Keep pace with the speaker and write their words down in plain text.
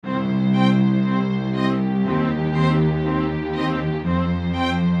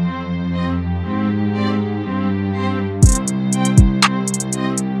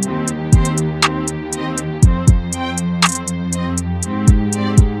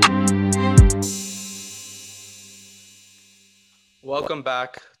Welcome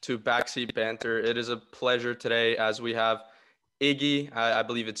back to Backseat Banter. It is a pleasure today as we have Iggy, I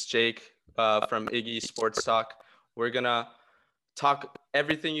believe it's Jake from Iggy Sports Talk. We're going to talk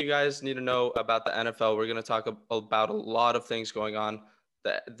everything you guys need to know about the NFL. We're going to talk about a lot of things going on.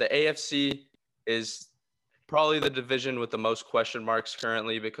 The AFC is probably the division with the most question marks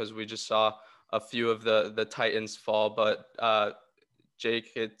currently because we just saw a few of the Titans fall. But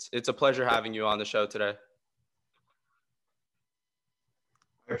Jake, it's a pleasure having you on the show today.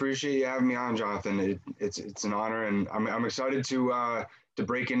 I appreciate you having me on, Jonathan. It's an honor, and I'm excited to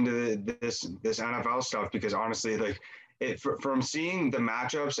break into this NFL stuff because honestly, from seeing the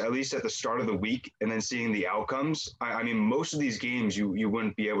matchups at least at the start of the week and then seeing the outcomes, I mean most of these games you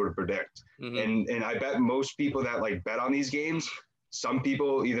wouldn't be able to predict, and I bet most people that bet on these games, some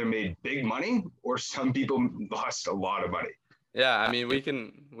people either made big money or some people lost a lot of money. Yeah, I mean we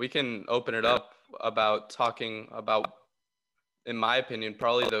can open it up about talking about, in my opinion,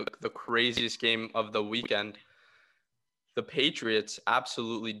 probably the craziest game of the weekend. The Patriots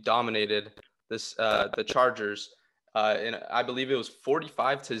absolutely dominated the Chargers, and I believe it was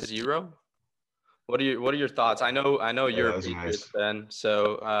 45-0. What are your thoughts? I know Yeah, you're that a was Patriots nice. fan,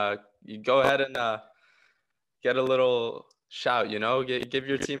 so you go ahead and get a little shout. Give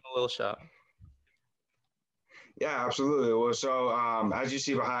your team a little shout. Yeah, absolutely. Well, so as you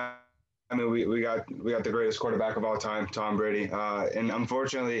see behind me, we got the greatest quarterback of all time, Tom Brady, and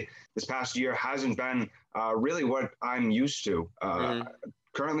unfortunately, this past year hasn't been really what I'm used to. Hmm.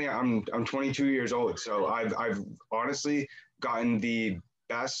 Currently, I'm 22 years old, so I've honestly gotten the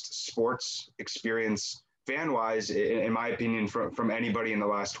best sports experience fan wise, in my opinion, from anybody in the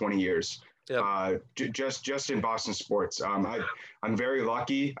last 20 years. Yep. Just in Boston sports. I'm very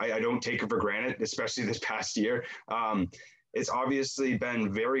lucky. I don't take it for granted, especially this past year. It's obviously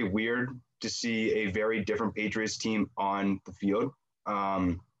been very weird to see a very different Patriots team on the field.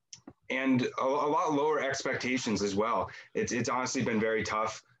 And a lot lower expectations as well. It's honestly been very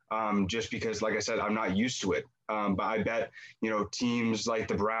tough, just because, like I said, I'm not used to it. But I bet teams like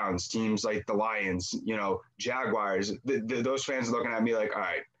the Browns, teams like the Lions, Jaguars, those fans are looking at me like, all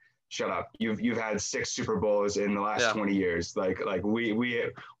right, shut up. You've had 6 Super Bowls in the last Yeah. 20 years. Like we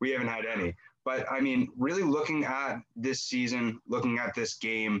haven't had any. But I mean, really looking at this season, looking at this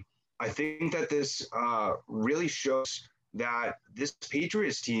game, I think that this really shows that this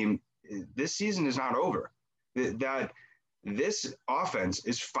Patriots team this season is not over. That this offense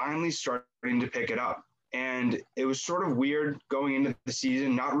is finally starting to pick it up. And it was sort of weird going into the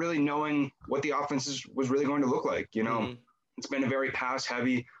season, not really knowing what the offense was really going to look like. Hmm. It's been a very pass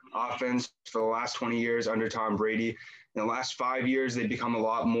heavy offense for the last 20 years under Tom Brady. In the last 5 years, they've become a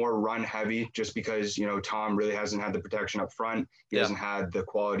lot more run heavy just because, Tom really hasn't had the protection up front. He Yeah. hasn't had the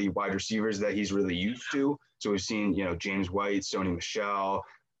quality wide receivers that he's really used to. So we've seen, James White, Sony Michel,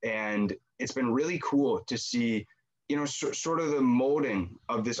 and it's been really cool to see, sort of the molding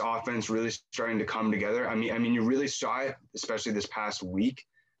of this offense really starting to come together. I mean, you really saw it, especially this past week.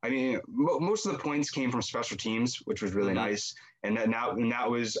 I mean, most of the points came from special teams, which was really Hmm. nice, and that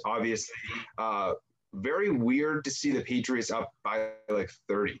was obviously very weird to see the Patriots up by like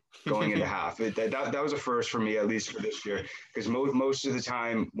 30 going into half. That was a first for me, at least for this year, because most of the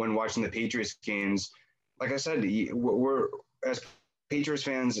time when watching the Patriots games, like I said, we're as Patriots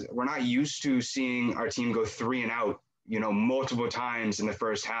fans, we're not used to seeing our team go 3-and-out, multiple times in the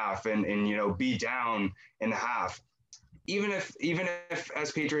first half and be down in the half. Even if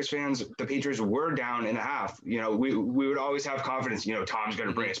as Patriots fans, the Patriots were down in the half, we would always have confidence, Tom's going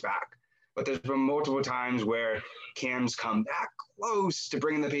to bring Hmm. us back. But there's been multiple times where Cam's come back close to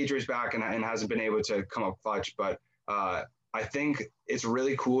bringing the Patriots back and hasn't been able to come up clutch. But I think it's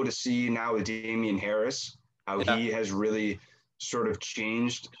really cool to see now with Damian Harris how Yeah. he has really sort of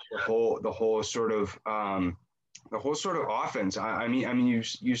changed the whole sort of offense. I mean,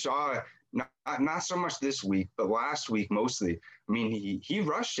 you saw not so much this week, but last week mostly. I mean, he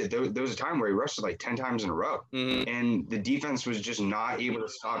rushed it. There was a time where he rushed it like 10 times in a row, Hmm. and the defense was just not able to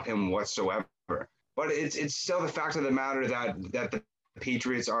stop him whatsoever. But it's still the fact of the matter that the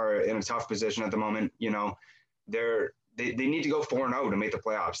Patriots are in a tough position at the moment. They need to go 4-0 to make the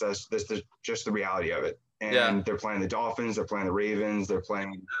playoffs. That's just the reality of it. Yeah. And they're playing the Dolphins, they're playing the Ravens, they're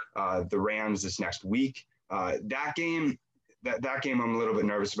playing the Rams this next week. That game, that game, I'm a little bit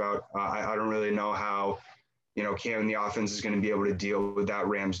nervous about. I don't really know how Cam and the offense is going to be able to deal with that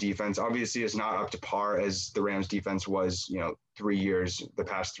Rams defense. Obviously, it's not up to par as the Rams defense was, the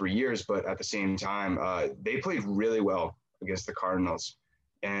past 3 years. But at the same time, they played really well against the Cardinals,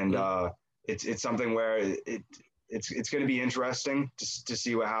 and Hmm. it's something where it's going to be interesting to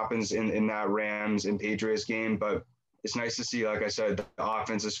see what happens in that Rams and Patriots game. But it's nice to see, like I said, the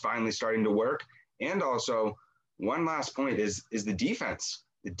offense is finally starting to work. And also, one last point is the defense.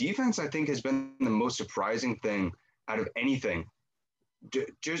 The defense, I think, has been the most surprising thing out of anything.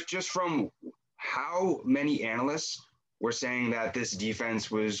 Just from how many analysts were saying that this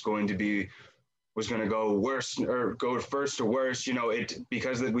defense was going to go worse or go first to worst,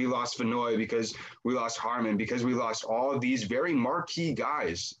 because we lost Vanoy, because we lost Harmon, because we lost all of these very marquee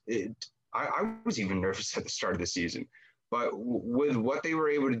guys. I was even nervous at the start of the season, but with what they were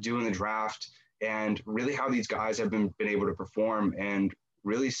able to do in the draft and really how these guys have been able to perform and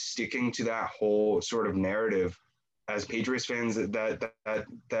really sticking to that whole sort of narrative as Patriots fans that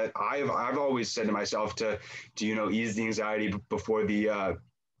I've always said to myself to ease the anxiety before the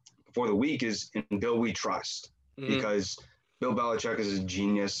week is in Bill we trust, because Bill Belichick is a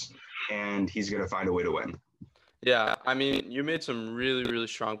genius and he's going to find a way to win. Yeah, I mean, you made some really, really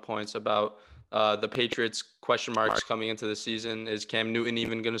strong points about the Patriots question marks coming into the season. Is Cam Newton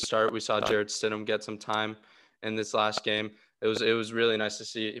even going to start? We saw Jarrett Stidham get some time in this last game. It was really nice to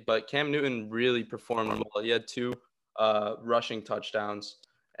see. But Cam Newton really performed well. He had 2 rushing touchdowns,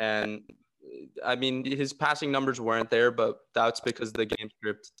 and I mean his passing numbers weren't there, but that's because the game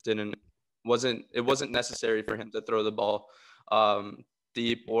script wasn't necessary for him to throw the ball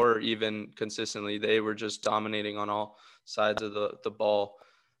deep or even consistently. They were just dominating on all sides of the ball.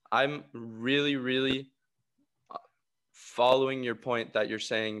 I'm really, really following your point that you're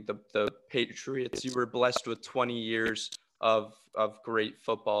saying the Patriots, you were blessed with 20 years of great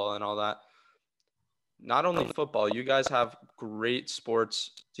football and all that. Not only football, you guys have great sports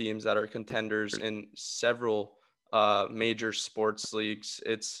teams that are contenders in several major sports leagues.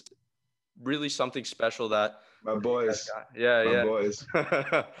 It's really something special that my boys, yeah. Boys.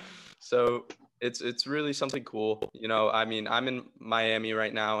 So it's really something cool. I mean, I'm in Miami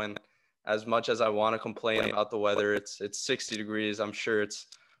right now, and as much as I want to complain about the weather, it's 60 degrees. I'm sure it's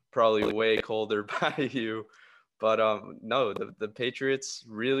probably way colder by you. But no, the Patriots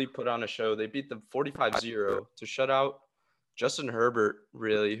really put on a show. They beat them 45-0 to shut out Justin Herbert,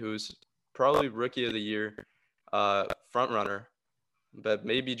 really, who's probably rookie of the year front runner. But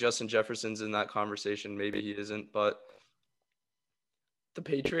maybe Justin Jefferson's in that conversation. Maybe he isn't. But the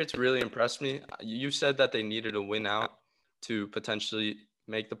Patriots really impressed me. You said that they needed a win out to potentially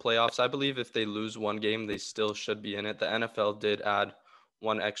make the playoffs. I believe if they lose one game, they still should be in it. The NFL did add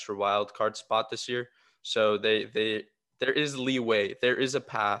one extra wild card spot this year. So there is leeway. There is a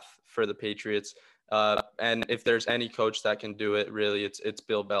path for the Patriots. And if there's any coach that can do it, really, it's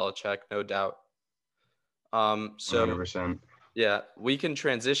Bill Belichick, no doubt. So 100%. Yeah, we can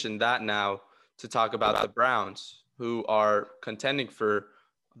transition that now to talk about the Browns, who are contending for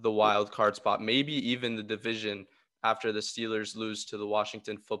the wild card spot, maybe even the division after the Steelers lose to the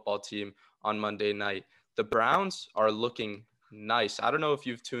Washington football team on Monday night. The Browns are looking nice. I don't know if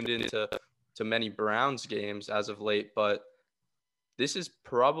you've tuned into many Browns games as of late, but this has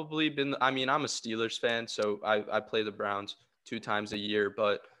probably been, I mean, I'm a Steelers fan, so I play the Browns 2 times a year,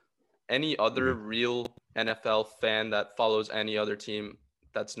 but any other real NFL fan that follows any other team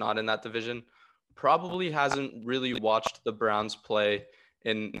that's not in that division probably hasn't really watched the Browns play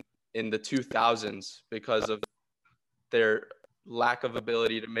in the 2000s because of their lack of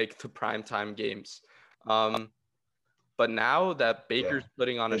ability to make the primetime games. But now that Baker's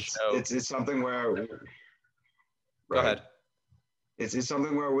putting on a show, it's something where Go ahead. It's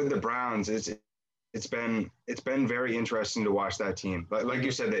something where with the Browns, it's been very interesting to watch that team. But like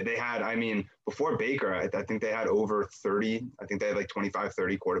you said, they had, I mean, before Baker, I think they had over 30. I think they had like 25,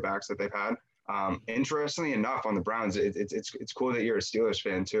 30 quarterbacks that they've had. Interestingly enough, on the Browns, it's cool that you're a Steelers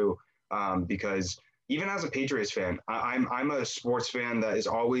fan too, because even as a Patriots fan, I'm a sports fan that is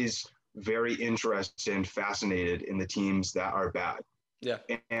always very interested and fascinated in the teams that are bad. Yeah.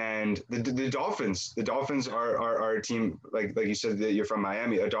 And the Dolphins are a team, like you said that you're from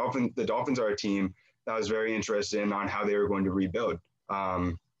Miami. The Dolphins are a team that I was very interested in on how they were going to rebuild.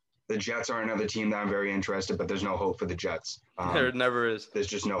 The Jets are another team that I'm very interested, but there's no hope for the Jets. There never is. There's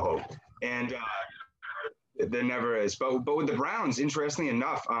just no hope. And there never is. But with the Browns, interestingly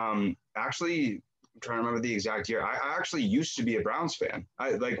enough, actually, I'm trying to remember the exact year. I actually used to be a Browns fan.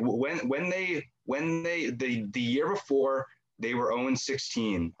 When the year before they were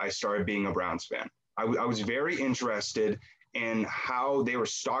 0-16, I started being a Browns fan. I was very interested in how they were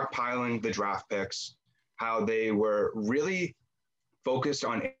stockpiling the draft picks, how they were really focused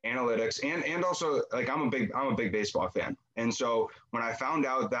on analytics, and also, like, I'm a big baseball fan. And so when I found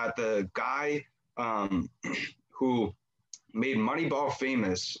out that the guy who made Moneyball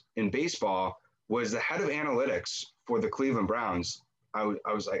famous in baseball was the head of analytics for the Cleveland Browns,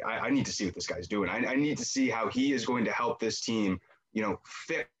 I was like, I need to see what this guy's doing. I need to see how he is going to help this team,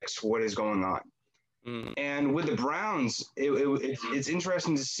 fix what is going on. And with the Browns, it's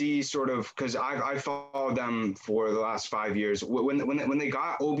interesting to see sort of, because I followed them for the last 5 years. When they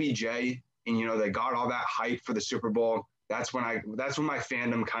got OBJ and they got all that hype for the Super Bowl, that's when my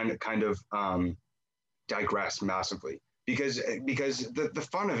fandom kind of digressed massively, because the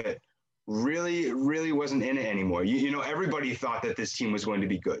fun of it really wasn't in it anymore. Everybody thought that this team was going to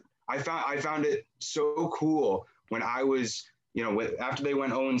be good. I found it so cool when I was, after they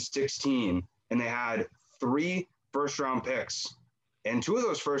went 0-16 and they had 3 first-round picks, and 2 of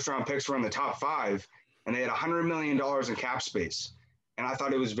those first-round picks were in the top 5, and they had $100 million in cap space. And I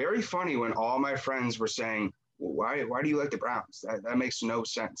thought it was very funny when all my friends were saying, why do you like the Browns? That makes no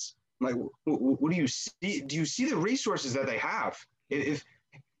sense. I'm like, what do you see? Do you see the resources that they have? If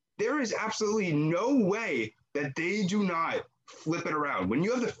there is absolutely no way that they do not flip it around. When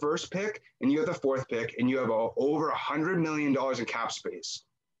you have the first pick and you have the 4th pick and you have over $100 million in cap space,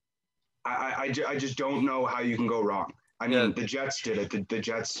 I just don't know how you can go wrong. I mean, the Jets did it. The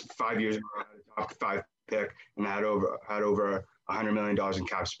Jets 5 years ago had a top 5 pick and had over $100 million in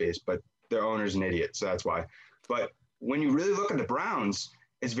cap space, but their owner's an idiot, so that's why. But when you really look at the Browns,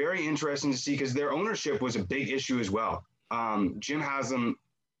 it's very interesting to see, because their ownership was a big issue as well. Jim Haslam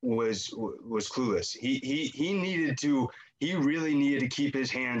was clueless. He really needed to keep his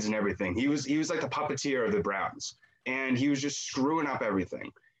hands in everything. He was like the puppeteer of the Browns, and he was just screwing up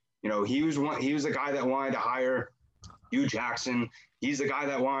everything. He was the guy that wanted to hire Hugh Jackson. He's the guy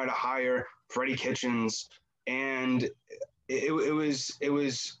that wanted to hire Freddie Kitchens, and it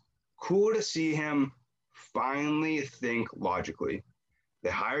was cool to see him finally think logically. They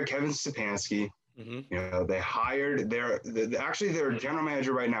hired Kevin Stefanski. They hired their general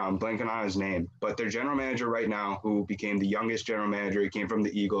manager right now. I'm blanking on his name, but their general manager right now, who became the youngest general manager, he came from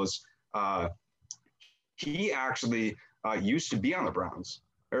the Eagles. He actually used to be on the Browns,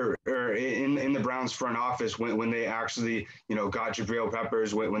 or in the Browns front office when they actually got Jabril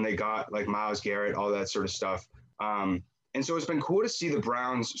Peppers, when they got like Myles Garrett, all that sort of stuff. And so it's been cool to see the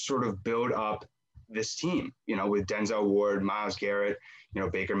Browns sort of build up this team, with Denzel Ward, Myles Garrett,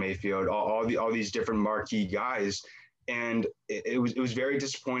 Baker Mayfield, all these different marquee guys. And it was very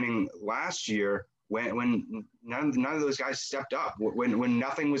disappointing last year when none of those guys stepped up, when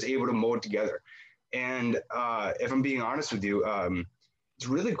nothing was able to mold together. And if I'm being honest with you, it's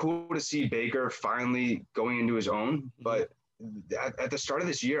really cool to see Baker finally going into his own. But at the start of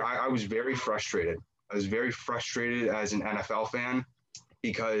this year, I was very frustrated. I was very frustrated as an NFL fan,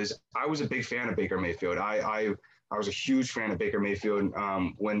 because I was a big fan of Baker Mayfield. I was a huge fan of Baker Mayfield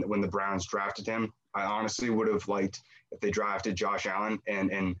when the Browns drafted him. I honestly would have liked if they drafted Josh Allen,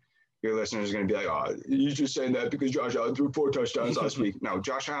 and your listeners are going to be like, oh, you're just saying that because Josh Allen threw 4 touchdowns last week. No,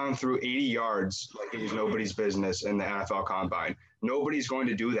 Josh Allen threw 80 yards like it was nobody's business in the NFL Combine. Nobody's going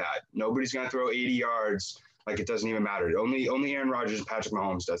to do that. Nobody's going to throw 80 yards like it doesn't even matter. Only Aaron Rodgers and Patrick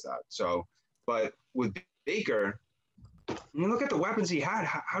Mahomes does that. So, but with Baker, when you look at the weapons he had,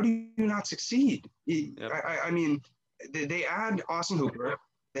 how do you not succeed? I mean, they add Austin Hooper,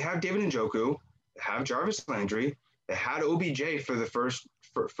 they have David Njoku, they have Jarvis Landry, they had OBJ for the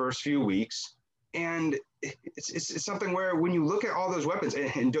first few weeks, and it's something where when you look at all those weapons,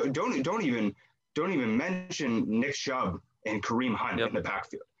 and don't even mention Nick Chubb and Kareem Hunt in the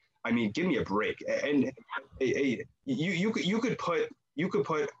backfield. I mean, give me a break. And you could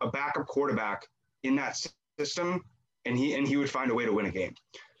put a backup quarterback in that system, and he would find a way to win a game.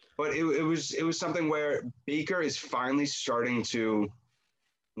 But it was something where Baker is finally starting to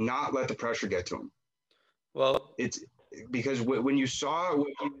not let the pressure get to him. Well, it's because when you saw what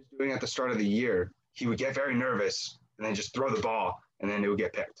he was doing at the start of the year, he would get very nervous and then just throw the ball, and then it would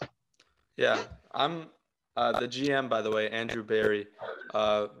get picked. Yeah, I'm the GM, by the way, Andrew Berry,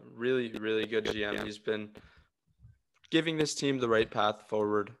 really, really good GM. He's been giving this team the right path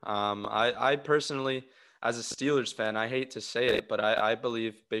forward. I personally, as a Steelers fan, I hate to say it, but I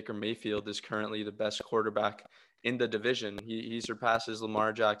believe Baker Mayfield is currently the best quarterback in the division. He surpasses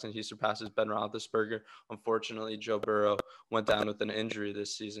Lamar Jackson. He surpasses Ben Roethlisberger. Unfortunately, Joe Burrow went down with an injury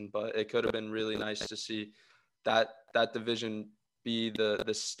this season, but it could have been really nice to see that division be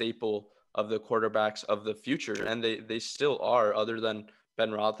the staple of the quarterbacks of the future. And they still are, other than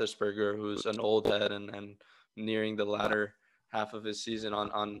Ben Roethlisberger, who's an old head and nearing the latter half of his season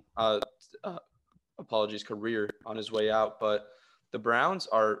career on his way out. But the Browns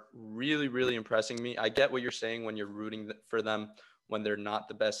are really, really impressing me. I get what you're saying when you're rooting for them when they're not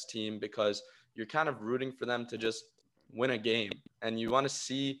the best team, because you're kind of rooting for them to just win a game. And you want to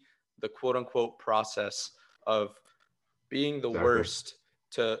see the quote unquote process of being the Exactly. worst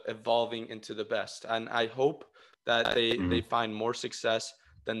to evolving into the best. And I hope that they find more success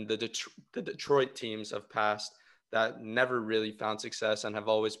than the Detroit teams of past that never really found success and have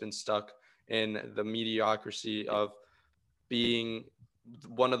always been stuck in the mediocrity of being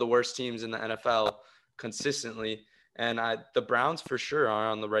one of the worst teams in the NFL consistently. And the Browns for sure are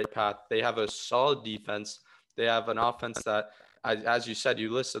on the right path. They have a solid defense. They have an offense that, as you said,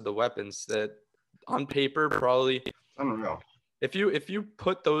 you listed the weapons that on paper probably Unreal. if you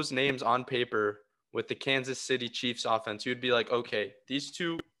put those names on paper with the Kansas City Chiefs offense, you'd be like, okay, these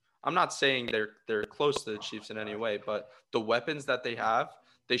two. I'm not saying they're close to the Chiefs in any way, but the weapons that they have,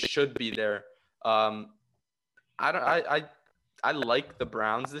 they should be there. I don't. I like the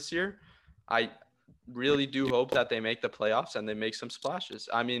Browns this year. I really do hope that they make the playoffs and they make some splashes.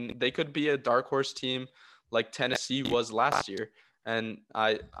 I mean, they could be a dark horse team like Tennessee was last year. And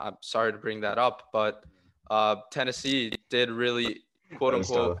I'm sorry to bring that up, but Tennessee did really, quote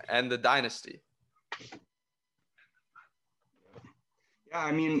unquote, end the dynasty. Yeah,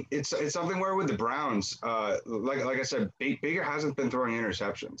 I mean, it's something where with the Browns, like I said, Baker hasn't been throwing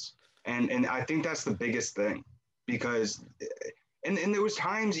interceptions, and I think that's the biggest thing, because, and there was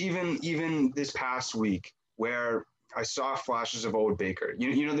times even this past week where I saw flashes of old Baker.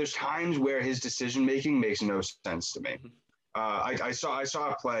 There's times where his decision making makes no sense to me. I saw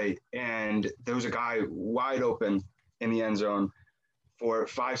a play and there was a guy wide open in the end zone for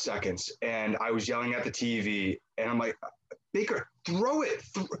 5 seconds, and I was yelling at the TV, and I'm like, Baker, throw it.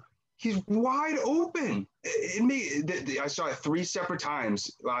 He's wide open. I saw it 3 separate times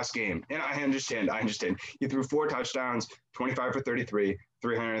last game, and I understand. He threw 4 touchdowns, 25 for 33,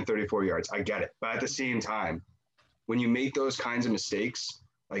 334 yards. I get it. But at the same time, when you make those kinds of mistakes,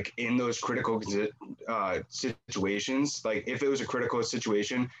 like in those critical situations, like if it was a critical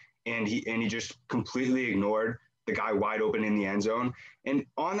situation and he just completely ignored the guy wide open in the end zone. And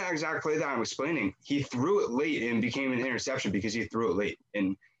on that exact play that I'm explaining, he threw it late and became an interception because he threw it late.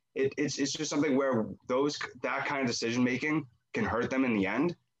 And it's just something where that kind of decision making can hurt them in the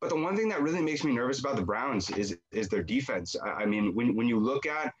end. But the one thing that really makes me nervous about the Browns is their defense. I mean, when you look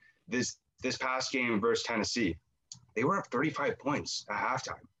at this past game versus Tennessee, they were up 35 points at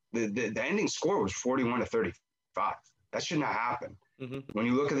halftime. The ending score was 41-35. That should not happen. Mm-hmm. When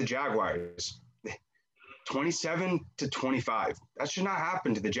you look at the Jaguars, 27-25. That should not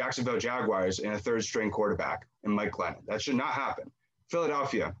happen to the Jacksonville Jaguars and a third-string quarterback and Mike Glennon. That should not happen.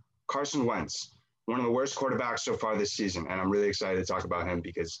 Philadelphia, Carson Wentz, one of the worst quarterbacks so far this season, and I'm really excited to talk about him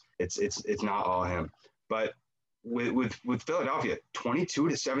because it's not all him. But with Philadelphia,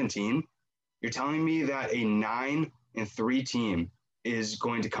 22-17, you're telling me that a 9-3 team is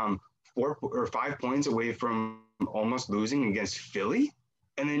going to come 4 or 5 points away from almost losing against Philly?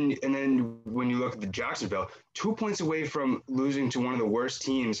 And then when you look at the Jacksonville, 2 points away from losing to one of the worst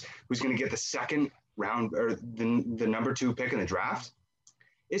teams who's going to get the second round or the number 2 pick in the draft.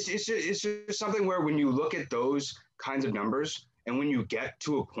 It's just something where when you look at those kinds of numbers and when you get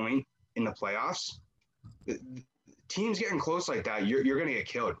to a point in the playoffs, teams getting close like that, you're going to get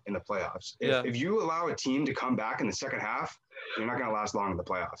killed in the playoffs. If you allow a team to come back in the second half, you're not going to last long in the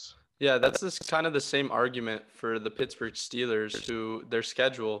playoffs. Yeah, that's kind of the same argument for the Pittsburgh Steelers, who their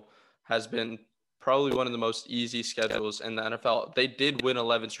schedule has been probably one of the most easy schedules in the NFL. They did win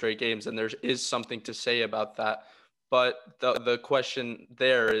 11 straight games, and there is something to say about that. But the question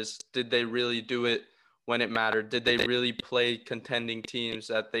there is, did they really do it when it mattered? Did they really play contending teams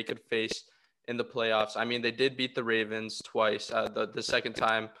that they could face in the playoffs? I mean, they did beat the Ravens twice. The second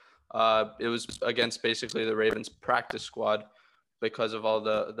time, it was against basically the Ravens practice squad, because of all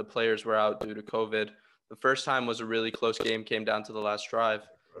the players were out due to COVID. The first time was a really close game, came down to the last drive.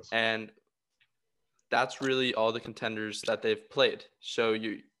 And that's really all the contenders that they've played. So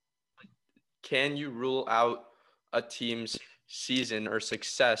can you rule out a team's season or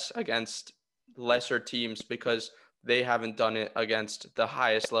success against lesser teams because they haven't done it against the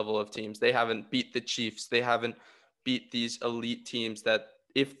highest level of teams? They haven't beat the Chiefs. They haven't beat these elite teams that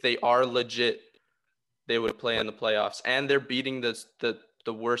if they are legit, they would play in the playoffs, and they're beating the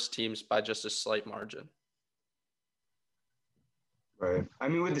worst teams by just a slight margin. Right. I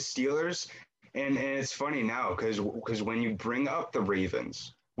mean, with the Steelers, and it's funny now because when you bring up the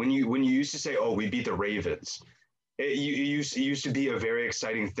Ravens, when you used to say, "Oh, we beat the Ravens," it used to be a very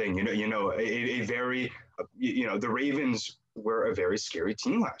exciting thing. A very the Ravens were a very scary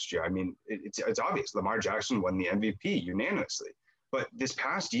team last year. I mean, it's obvious. Lamar Jackson won the MVP unanimously, but this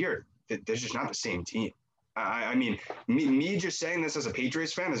past year, they're just not the same team. I mean, me just saying this as a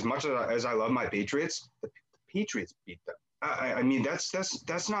Patriots fan, as much as I love my Patriots, the Patriots beat them. I mean, that's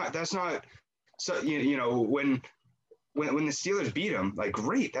not. So when when the Steelers beat them, like,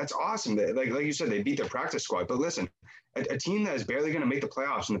 great, that's awesome. Like you said, they beat their practice squad. But listen, a team that is barely going to make the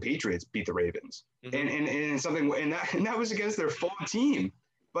playoffs and the Patriots beat the Ravens, and something, and that was against their full team.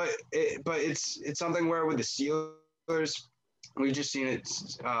 But it's something where with the Steelers, we've just seen it,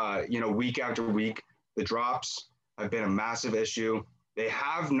 week after week. The drops have been a massive issue. They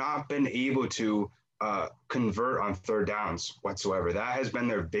have not been able to convert on third downs whatsoever. That has been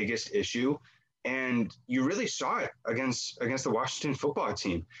their biggest issue. And you really saw it against the Washington football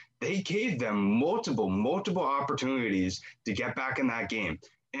team. They gave them multiple opportunities to get back in that game.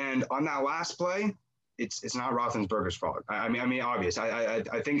 And on that last play, it's not Roethlisberger's fault. I mean, obvious.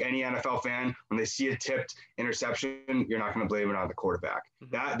 I think any NFL fan, when they see a tipped interception, you're not going to blame it on the quarterback.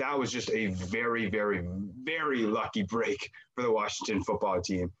 That was just a very, very, very lucky break for the Washington football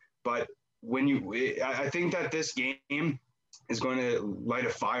team. But I think that this game is going to light a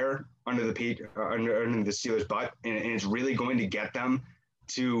fire under the Steelers' butt, and it's really going to get them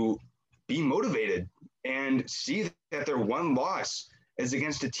to be motivated and see that their one loss is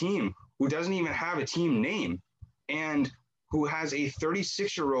against a team who doesn't even have a team name and who has a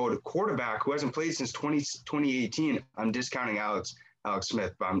 36-year-old quarterback who hasn't played since 2018. I'm discounting Alex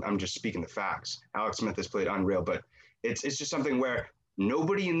Smith, but I'm just speaking the facts. Alex Smith has played unreal, but it's just something where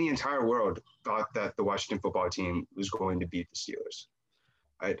nobody in the entire world thought that the Washington football team was going to beat the Steelers.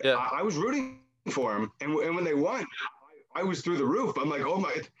 I was rooting for them, and when they won, I was through the roof. I'm like, oh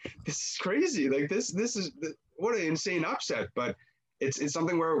my, this is crazy. Like this is what an insane upset. But it's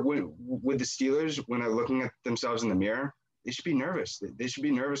something where with the Steelers, when they're looking at themselves in the mirror, they should be nervous. They should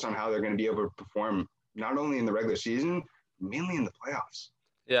be nervous on how they're going to be able to perform, not only in the regular season, mainly in the playoffs.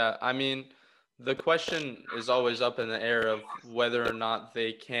 Yeah, I mean, the question is always up in the air of whether or not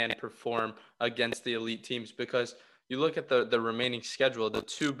they can perform against the elite teams, because you look at the remaining schedule, the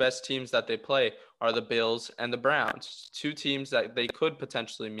two best teams that they play are the Bills and the Browns, two teams that they could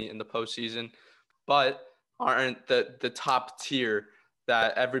potentially meet in the postseason, but aren't the top tier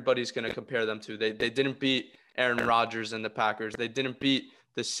that everybody's going to compare them to. They didn't beat Aaron Rodgers and the Packers. They didn't beat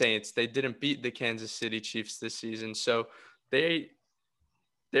the Saints. They didn't beat the Kansas City Chiefs this season. So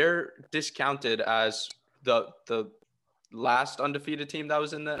they're discounted as the last undefeated team that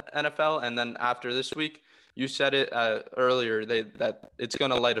was in the NFL. And then after this week, you said it earlier, that it's going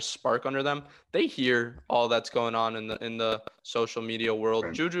to light a spark under them. They hear all that's going on in the social media world.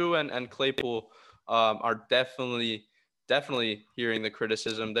 Right. Juju and Claypool are definitely hearing the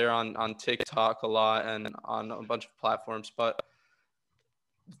criticism. They're on TikTok a lot and on a bunch of platforms, but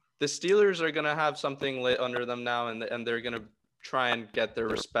the Steelers are going to have something lit under them now, and they're going to try and get their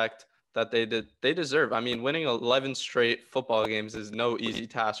respect that they deserve. I mean, winning 11 straight football games is no easy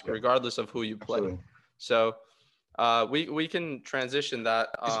task, regardless of who you play. Absolutely. So we can transition that.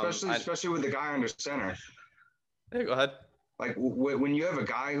 Especially with the guy under center. Hey, go ahead. Like when you have a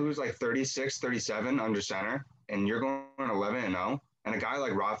guy who's like 36, 37 under center, and you're going 11-0, and a guy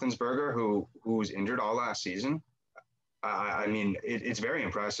like Roethlisberger who was injured all last season, I mean, it's very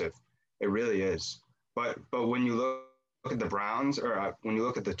impressive. It really is. But when you look at the Browns, or when you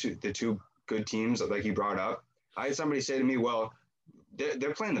look at the two good teams like you brought up, I had somebody say to me, "Well,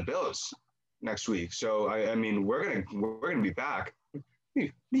 they're playing the Bills next week, so I mean, we're gonna be back." What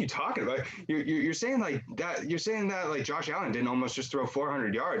are you talking about? You're saying like that. You're saying that like Josh Allen didn't almost just throw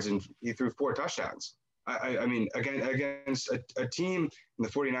 400 yards and he threw 4 touchdowns. I mean, against a team in the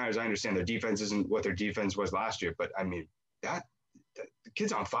 49ers, I understand their defense isn't what their defense was last year, but I mean, that the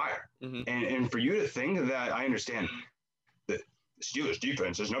kid's on fire. Mm-hmm. And for you to think that, I understand the Steelers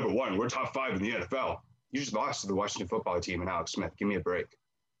defense is number 1. We're top 5 in the NFL. You just lost to the Washington football team and Alex Smith. Give me a break.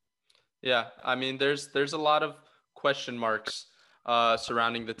 Yeah, I mean, there's a lot of question marks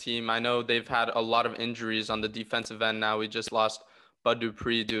surrounding the team. I know they've had a lot of injuries on the defensive end now. We just lost Bud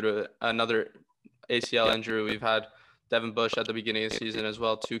Dupree due to another ACL injury. We've had Devin Bush at the beginning of the season as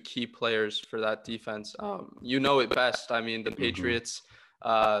well, 2 key players for that defense. You know it best. I mean, the Patriots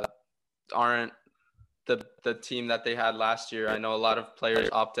aren't the team that they had last year. I know a lot of players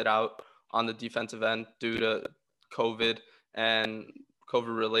opted out on the defensive end due to COVID and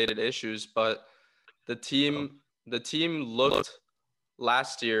COVID-related issues, but the team looked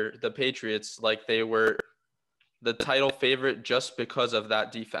last year, the Patriots, like they were the title favorite just because of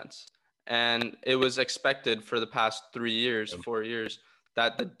that defense. And it was expected for the past 4 years,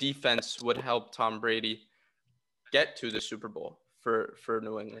 that the defense would help Tom Brady get to the Super Bowl for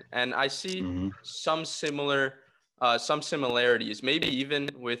New England. And I see some similarities, maybe even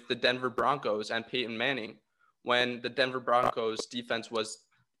with the Denver Broncos and Peyton Manning, when the Denver Broncos defense was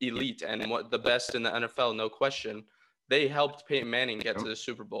elite and the best in the NFL, no question. They helped Peyton Manning get to the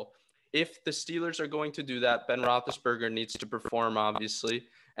Super Bowl. if the Steelers are going to do that, Ben Roethlisberger needs to perform, obviously,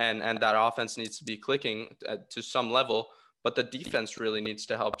 and that offense needs to be clicking to some level, but the defense really needs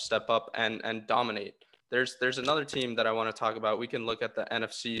to help step up and dominate. There's another team that I want to talk about. We can look at the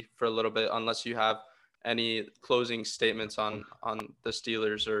NFC for a little bit, unless you have any closing statements on the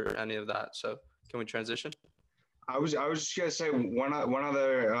Steelers or any of that. So can we transition? I was just gonna say one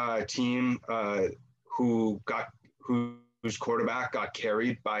other team whose quarterback got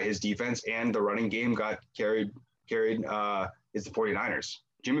carried by his defense and the running game got carried is the 49ers.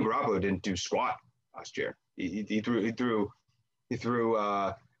 Jimmy Garoppolo didn't do squat last year. He threw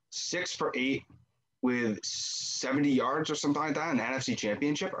 6 for 8 with 70 yards or something like that in the NFC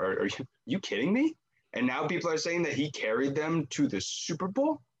Championship. Are you kidding me? And now people are saying that he carried them to the Super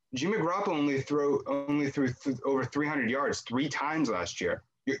Bowl. Jimmy Garoppolo only threw over 300 yards 3 times last year.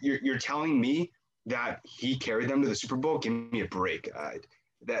 You're telling me that he carried them to the Super Bowl? Give me a break.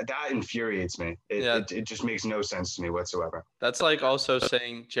 That infuriates me. It just makes no sense to me whatsoever. That's like also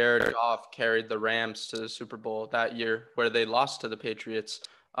saying Jared Goff carried the Rams to the Super Bowl that year where they lost to the Patriots.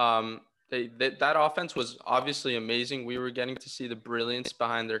 That offense was obviously amazing. We were getting to see the brilliance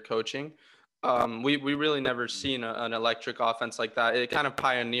behind their coaching. We really never seen an electric offense like that. It kind of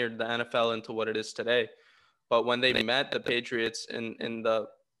pioneered the NFL into what it is today. But when they met the Patriots in the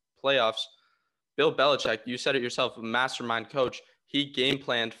playoffs, Bill Belichick, you said it yourself, a mastermind coach, he game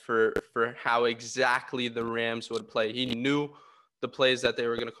planned for how exactly the Rams would play. He knew the plays that they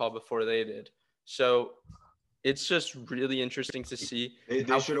were going to call before they did. So it's just really interesting to see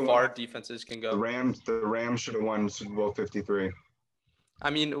how far defenses can go. The Rams should have won Super Bowl 53. I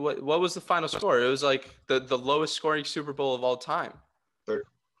mean, what was the final score? It was like the lowest scoring Super Bowl of all time. It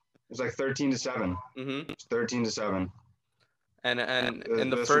was like 13-7. Mm-hmm. 13-7. And in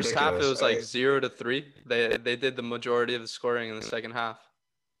the first half, it was like 0-3. They did the majority of the scoring in the second half.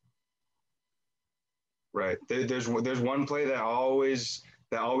 Right. There's one play that always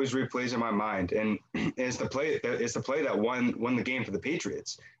replays in my mind, and it's the play that won the game for the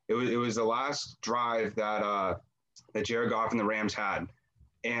Patriots. It was the last drive that Jared Goff and the Rams had,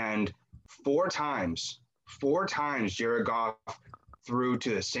 and four times Jared Goff threw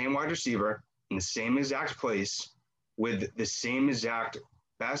to the same wide receiver in the same exact place with the same exact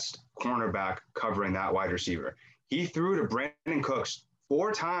best cornerback covering that wide receiver. He threw to Brandon Cooks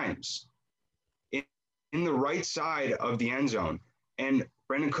 4 times in the right side of the end zone, and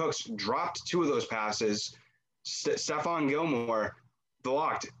Brandon Cooks dropped 2 of those passes. Stephon Gilmore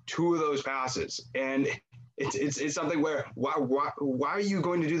blocked 2 of those passes, and it's something where why are you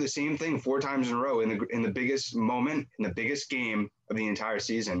going to do the same thing 4 times in a row in the biggest moment, in the biggest game of the entire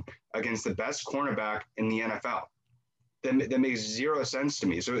season against the best cornerback in the NFL? That makes zero sense to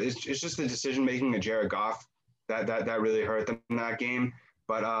me. So it's just the decision making of Jared Goff that really hurt them in that game.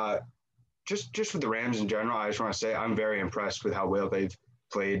 But just with the Rams in general, I just want to say I'm very impressed with how well they've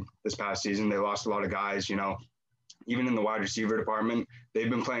played this past season. They lost a lot of guys, even in the wide receiver department. They've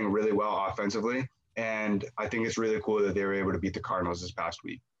been playing really well offensively, and I think it's really cool that they were able to beat the Cardinals this past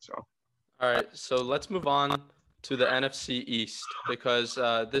week. So, all right, so let's move on to the NFC East, because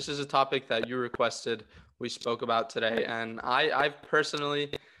this is a topic that you requested we spoke about today, and I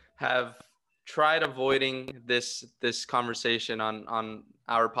personally have tried avoiding this conversation on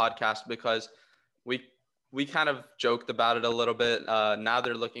our podcast because we kind of joked about it a little bit. Now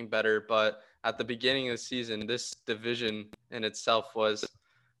they're looking better, but at the beginning of the season, this division in itself was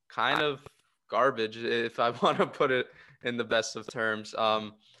kind of garbage, if I want to put it in the best of terms.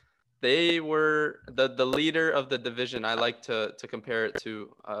 They were the leader of the division. I like to compare it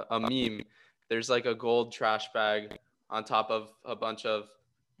to a meme. There's like a gold trash bag on top of a bunch of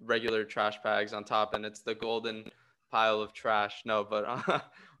regular trash bags on top, and it's the golden pile of trash. No, but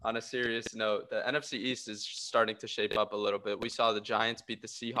on a serious note, the NFC East is starting to shape up a little bit. We saw the Giants beat the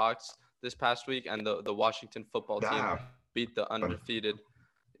Seahawks this past week, and the Washington football team beat the undefeated.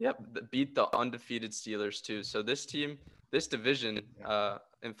 Beat the undefeated Steelers too. So this division,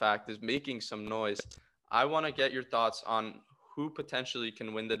 in fact, is making some noise. I want to get your thoughts on who potentially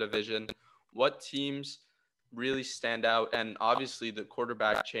can win the division, what teams really stand out, and obviously the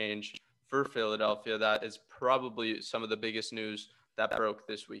quarterback change for Philadelphia. That is probably some of the biggest news that broke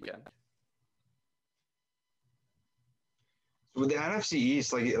this weekend. With the NFC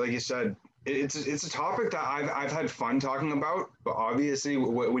East, like you said, it's a topic that I've had fun talking about, but obviously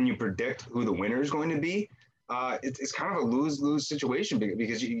when you predict who the winner is going to be, it's kind of a lose-lose situation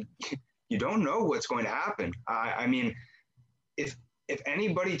because you don't know what's going to happen. I mean, if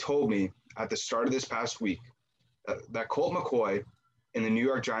anybody told me at the start of this past week that Colt McCoy and the New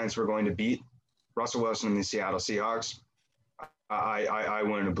York Giants were going to beat Russell Wilson and the Seattle Seahawks, I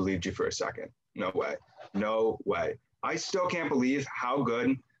wouldn't have believed you for a second. No way. No way. I still can't believe how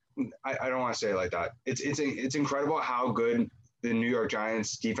good. I don't want to say it like that. It's incredible how good the New York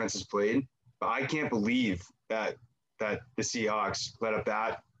Giants defense has played, but I can't believe that the Seahawks let up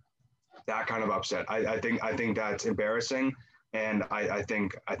that kind of upset. I think that's embarrassing, and I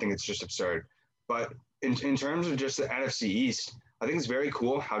think it's just absurd. But in terms of just the NFC East, I think it's very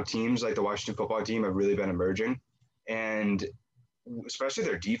cool how teams like the Washington football team have really been emerging, and especially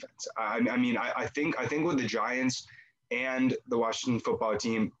their defense. I think with the Giants and the Washington football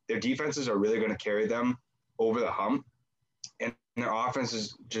team, their defenses are really going to carry them over the hump, and their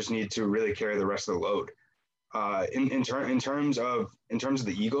offenses just need to really carry the rest of the load. In terms of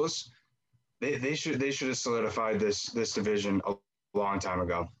the Eagles, they should have solidified this division a long time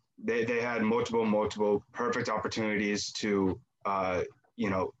ago. They had multiple perfect opportunities to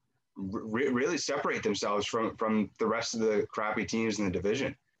really separate themselves from the rest of the crappy teams in the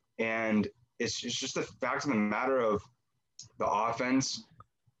division. And it's just the fact of the matter of the offense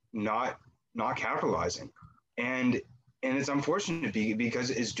not capitalizing. And it's unfortunate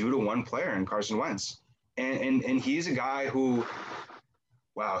because it's due to one player in Carson Wentz. And he's a guy who,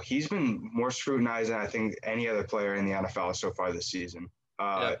 wow, he's been more scrutinized than I think any other player in the NFL so far this season.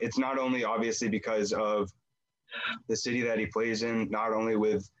 It's not only obviously because of the city that he plays in, not only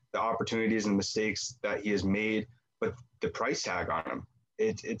with the opportunities and mistakes that he has made, but the price tag on him.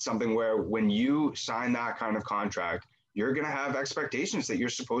 It's something where when you sign that kind of contract, you're going to have expectations that you're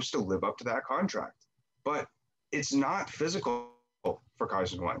supposed to live up to that contract. But it's not physical for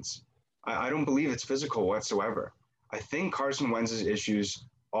Carson Wentz. I don't believe it's physical whatsoever. I think Carson Wentz's issues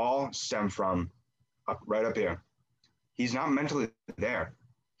all stem from right up here. He's not mentally there.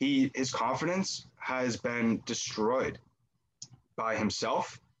 His confidence has been destroyed by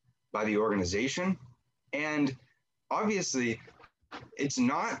himself, by the organization, and obviously, it's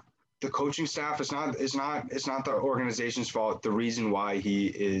not the coaching staff. It's not the organization's fault. The reason why he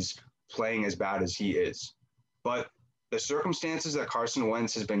is playing as bad as he is, but the circumstances that Carson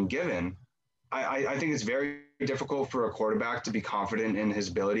Wentz has been given, I think it's very difficult for a quarterback to be confident in his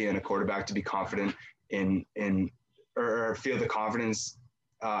ability and a quarterback to be confident in or feel the confidence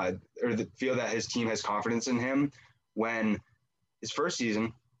feel that his team has confidence in him when his first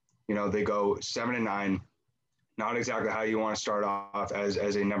season, they go 7-9, not exactly how you want to start off as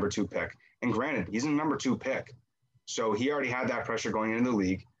a number 2 pick. And granted, he's a number 2 pick. So he already had that pressure going into the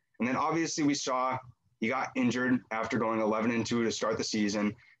league. And then obviously we saw he got injured after going 11-2 to start the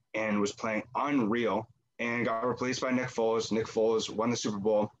season and was playing unreal and got replaced by Nick Foles. Nick Foles won the Super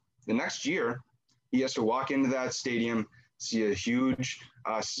Bowl. The next year, he has to walk into that stadium, see a huge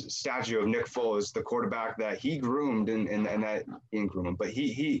statue of Nick Foles, the quarterback that he groomed and that he didn't groom him, but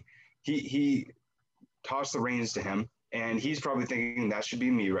he tossed the reins to him, and he's probably thinking that should be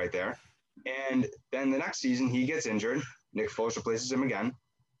me right there. And then the next season he gets injured. Nick Foles replaces him again.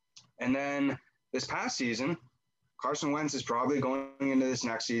 And then this past season, Carson Wentz is probably going into this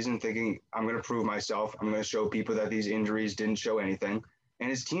next season thinking, I'm going to prove myself. I'm going to show people that these injuries didn't show anything. And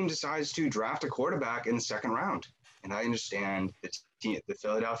his team decides to draft a quarterback in the second round. And I understand the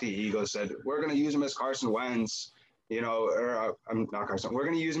Philadelphia Eagles said, we're going to use him as Carson Wentz, I'm not Carson. We're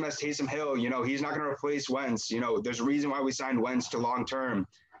going to use him as Taysom Hill. He's not going to replace Wentz. There's a reason why we signed Wentz to long term.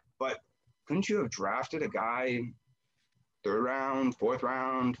 But couldn't you have drafted a guy 3rd round, 4th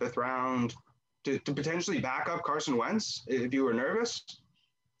round, 5th round to potentially back up Carson Wentz if you were nervous?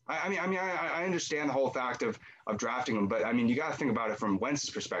 I understand the whole fact of drafting him, but you got to think about it from Wentz's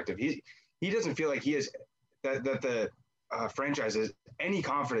perspective. He doesn't feel like he is that the franchise has any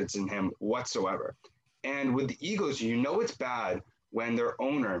confidence in him whatsoever. And with the Eagles, it's bad when their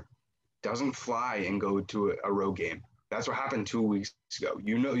owner doesn't fly and go to a road game. That's what happened 2 weeks ago.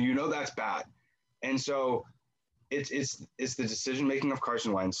 That's bad. And so it's the decision making of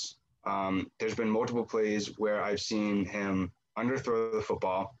Carson Wentz. There's been multiple plays where I've seen him underthrow the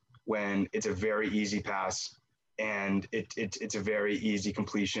football when it's a very easy pass and it's a very easy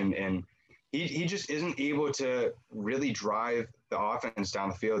completion, and he just isn't able to really drive the offense down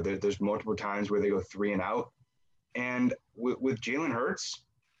the field. There's multiple times where they go 3 and out. And with Jalen Hurts,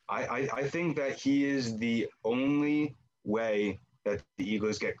 I think that he is the only way that the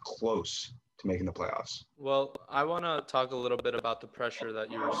Eagles get close to making the playoffs. Well, I want to talk a little bit about the pressure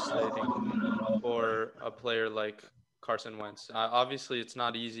that you were stating for a player like Carson Wentz. Obviously, it's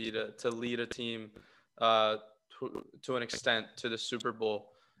not easy to lead a team to an extent to the Super Bowl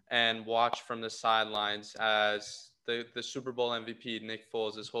and watch from the sidelines as the Super Bowl MVP, Nick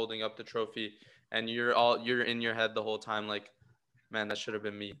Foles, is holding up the trophy, and you're in your head the whole time like, man, that should have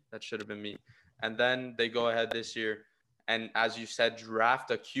been me. That should have been me. And then they go ahead this year and as you said,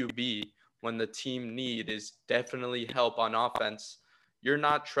 draft a QB when the team need is definitely help on offense, you're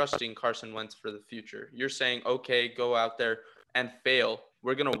not trusting Carson Wentz for the future. You're saying, okay, go out there and fail.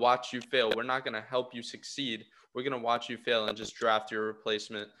 We're going to watch you fail. We're not going to help you succeed. We're going to watch you fail and just draft your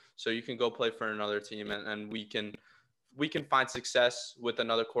replacement so you can go play for another team, and we can find success with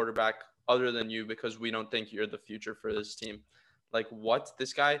another quarterback other than you because we don't think you're the future for this team. Like, what?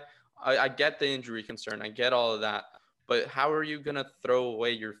 This guy, I get the injury concern. I get all of that. But how are you going to throw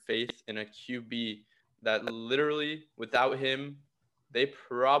away your faith in a QB that literally, without him, they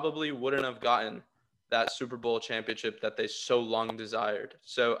probably wouldn't have gotten that Super Bowl championship that they so long desired?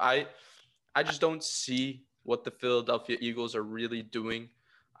 So I just don't see what the Philadelphia Eagles are really doing.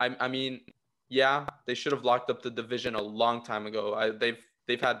 I mean, yeah, they should have locked up the division a long time ago.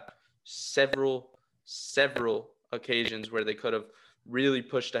 They've had several occasions where they could have really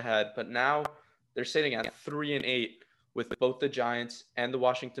pushed ahead, but now they're sitting at 3-8 with both the Giants and the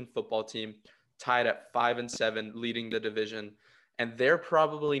Washington football team tied at 5-7, leading the division, and they're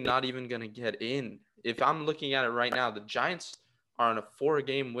probably not even going to get in. If I'm looking at it right now, the Giants are on a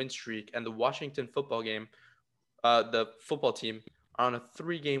 4-game win streak, and the Washington the football team, are on a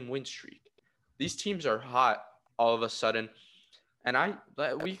 3-game win streak. These teams are hot all of a sudden. And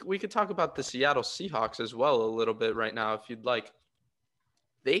we could talk about the Seattle Seahawks as well a little bit right now if you'd like.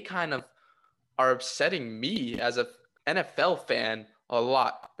 They kind of are upsetting me as a NFL fan a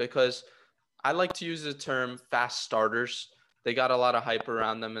lot because I like to use the term fast starters. They got a lot of hype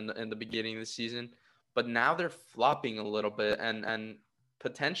around them in the beginning of the season, but now they're flopping a little bit and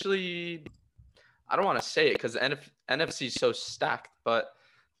potentially, I don't want to say it because the NFC is so stacked, but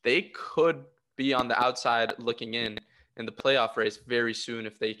they could be on the outside looking in the playoff race very soon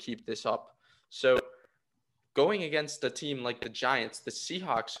if they keep this up. So going against a team like the Giants, the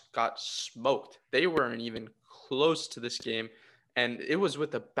Seahawks got smoked. They weren't even close to this game, and it was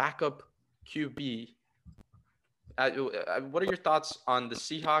with a backup QB. What are your thoughts on the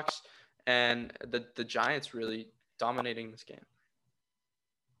Seahawks and the Giants really dominating this game?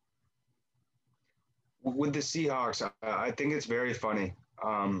 With the Seahawks, I think it's very funny.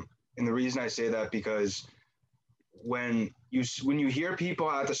 And the reason I say that because when you hear people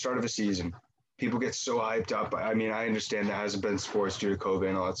at the start of a season, people get so hyped up. I mean, I understand there hasn't been sports due to COVID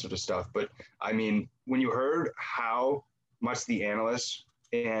and all that sort of stuff, but I mean, when you heard how much the analysts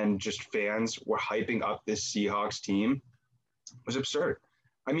and just fans were hyping up this Seahawks team, it was absurd.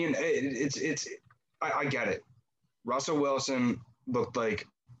 I mean, I get it. Russell Wilson looked like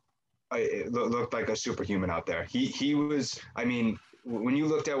a superhuman out there. He was. I mean, when you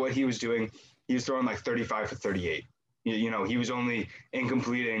looked at what he was doing, he was throwing like 35 for 38. You know, he was only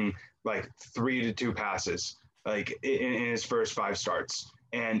incompleting like 3 to 2 passes like in his first 5 starts,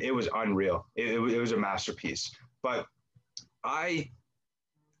 and it was unreal. It was a masterpiece. But I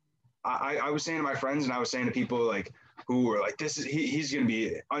was saying to my friends, and I was saying to people like who were like, he's going to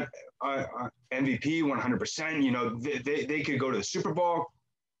be MVP 100%. You know, they could go to the Super Bowl.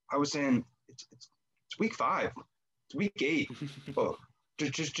 I was saying it's week 5, it's week 8. Well,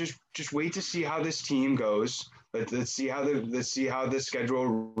 just wait to see how this team goes. Let's see how the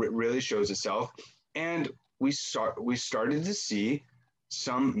schedule really shows itself. And we started to see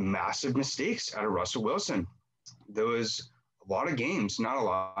some massive mistakes out of Russell Wilson. There was a lot of games, not a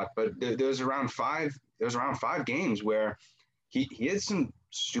lot, but there was around 5 games where he had some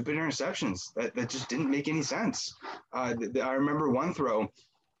stupid interceptions that just didn't make any sense. I remember one throw.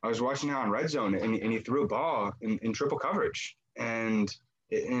 I was watching it on Red Zone, and he threw a ball in triple coverage, and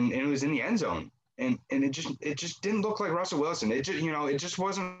it was in the end zone, and it just didn't look like Russell Wilson. It just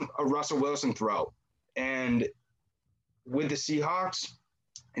wasn't a Russell Wilson throw. And with the Seahawks,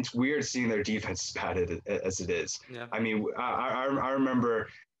 it's weird seeing their defense as bad as it is. Yeah. I mean, I remember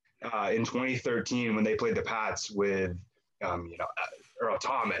in 2013 when they played the Pats with Earl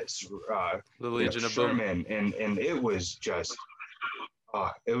Thomas, the Legion of Sherman, and it was just.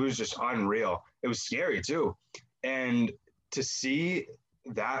 It was just unreal. It was scary too, and to see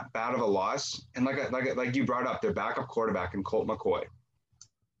that bad of a loss, and like you brought up, their backup quarterback and Colt McCoy,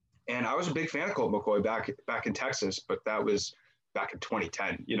 and I was a big fan of Colt McCoy back in Texas, but that was back in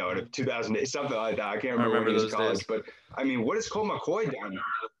 2010, you know, 2008, something like that. I can't remember when he was in college, days. But I mean, what has Colt McCoy done?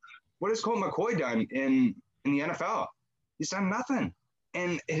 What has Colt McCoy done in the NFL? He's done nothing,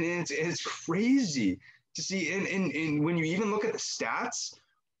 and it's crazy to see, and when you even look at the stats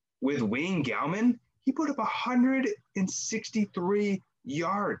with Wayne Gallman, he put up 163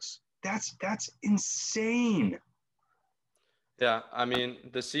 yards. That's insane. Yeah, I mean,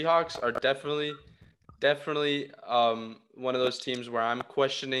 the Seahawks are definitely one of those teams where I'm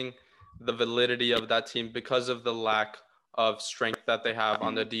questioning the validity of that team because of the lack of strength that they have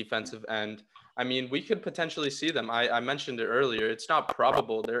on the defensive end. I mean, we could potentially see them. I mentioned it earlier. It's not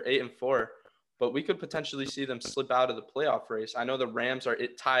probable. They're 8-4, but we could potentially see them slip out of the playoff race. I know the Rams are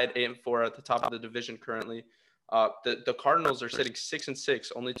tied 8-4 at the top of the division currently. The Cardinals are sitting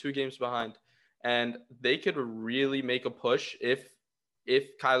 6-6, only 2 games behind, and they could really make a push if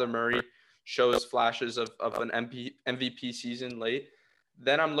Kyler Murray shows flashes of an MVP season late.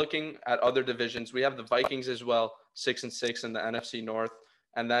 Then I'm looking at other divisions. We have the Vikings as well, 6-6 in the NFC North.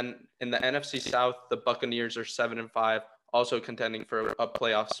 And then in the NFC South, the Buccaneers are 7-5, also contending for a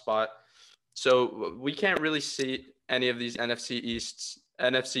playoff spot. So we can't really see any of these NFC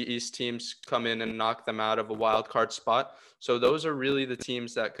East teams come in and knock them out of a wild card spot. So those are really the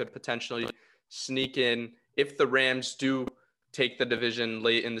teams that could potentially sneak in if the Rams do take the division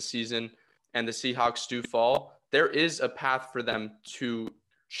late in the season and the Seahawks do fall. There is a path for them to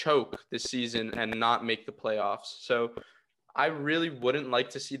choke this season and not make the playoffs. So I really wouldn't like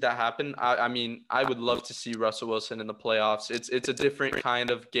to see that happen. I mean, I would love to see Russell Wilson in the playoffs. It's a different kind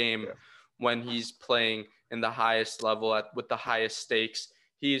of game when he's playing in the highest level with the highest stakes.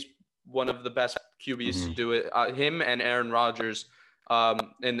 He's one of the best QBs to do it. Him and Aaron Rodgers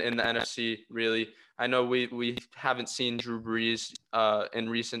in the NFC, really. I know we haven't seen Drew Brees in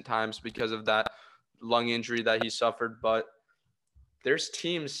recent times because of that lung injury that he suffered, but there's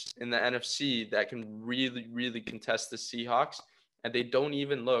teams in the NFC that can really, really contest the Seahawks, and they don't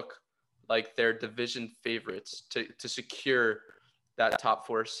even look like they're division favorites to secure that top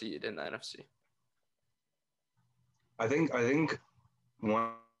 4 seed in the NFC. I think one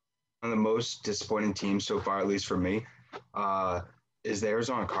of the most disappointing teams so far, at least for me, is the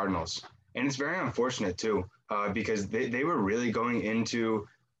Arizona Cardinals. And it's very unfortunate too, because they were really going into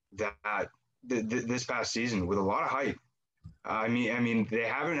this past season with a lot of hype. I mean, they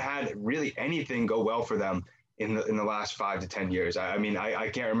haven't had really anything go well for them in the last 5 to 10 years. I mean, I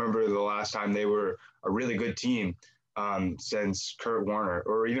can't remember the last time they were a really good team since Kurt Warner,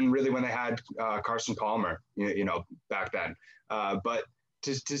 or even really when they had Carson Palmer, you know, back then. But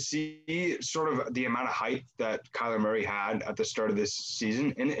to see sort of the amount of hype that Kyler Murray had at the start of this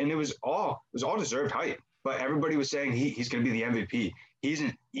season, and it was all deserved hype. But everybody was saying he's going to be the MVP. He's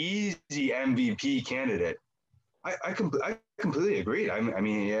an easy MVP candidate. I completely agree. I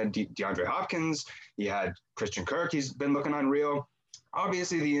mean, he had DeAndre Hopkins. He had Christian Kirk. He's been looking unreal.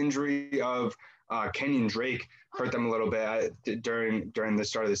 Obviously, the injury of Kenyon Drake hurt them a little bit during the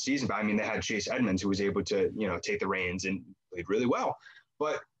start of the season. But I mean, they had Chase Edmonds, who was able to take the reins and played really well.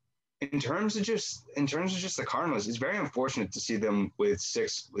 But in terms of just the Cardinals, it's very unfortunate to see them with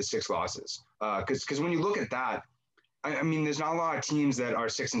six losses. Because when you look at that, I mean, there's not a lot of teams that are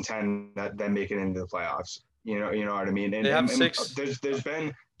 6-10 that make it into the playoffs. You know what I mean? And, they have 6. There's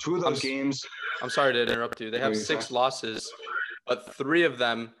been 2 of those games. I'm sorry to interrupt you. They have 6 losses, but 3 of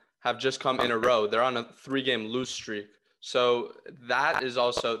them have just come in a row. They're on a 3-game lose streak. So that is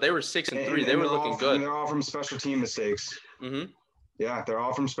also, they were 6-3. They were looking good. They're all from special team mistakes. Mm-hmm. Yeah, they're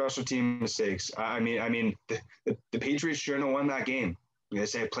all from special team mistakes. I mean, the Patriots shouldn't have won that game. They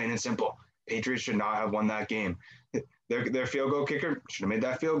say it plain and simple. Patriots should not have won that game. Their field goal kicker should have made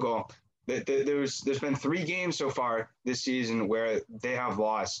that field goal. There's been 3 games so far this season where they have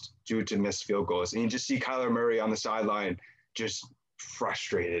lost due to missed field goals, and you just see Kyler Murray on the sideline just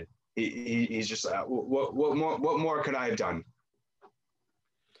frustrated. He's just what more could I have done?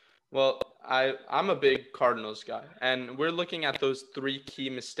 Well, I'm a big Cardinals guy, and we're looking at those 3 key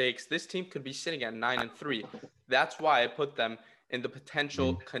mistakes. This team could be sitting at 9-3. That's why I put them in the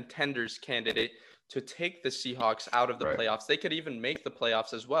potential contenders candidate to take the Seahawks out of the playoffs. They could even make the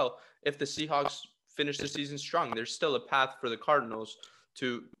playoffs as well if the Seahawks finish the season strong. There's still a path for the Cardinals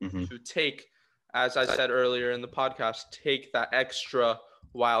to take, as I said earlier in the podcast, take that extra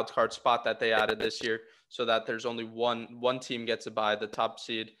wild card spot that they added this year, so that there's only one team gets a bye, the top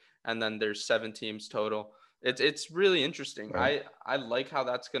seed, and then there's 7 teams total. It's really interesting. Right. I like how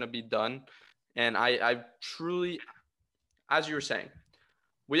that's going to be done, and I truly, as you were saying,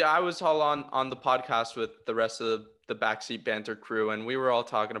 I was all on the podcast with the rest of the Backseat Banter crew, and we were all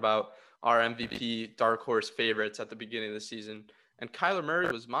talking about our MVP dark horse favorites at the beginning of the season, and Kyler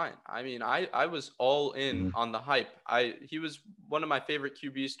Murray was mine. I mean, I was all in on the hype. He was one of my favorite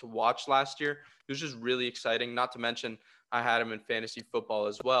QBs to watch last year. He was just really exciting, not to mention I had him in fantasy football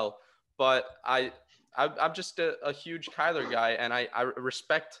as well. But I'm just a huge Kyler guy, and I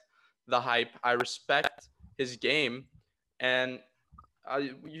respect the hype. I respect his game, and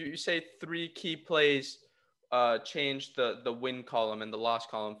you say 3 key plays changed the win column and the loss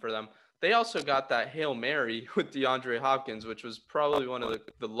column for them. They also got that Hail Mary with DeAndre Hopkins, which was probably one of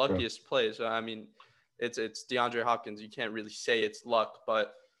the luckiest plays. I mean, It's DeAndre Hopkins. You can't really say it's luck,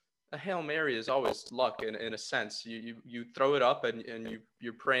 but a Hail Mary is always luck in a sense. You throw it up and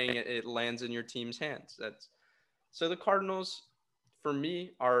you're praying it lands in your team's hands. So the Cardinals, for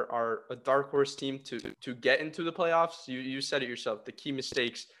me, are a dark horse team to get into the playoffs. You said it yourself. The key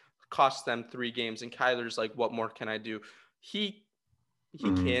mistakes cost them 3 games, and Kyler's like, what more can I do? He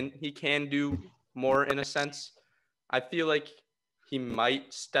can do more in a sense. I feel like he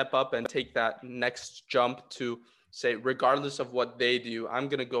might step up and take that next jump to say, regardless of what they do, I'm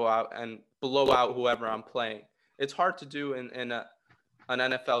going to go out and blow out whoever I'm playing. It's hard to do in an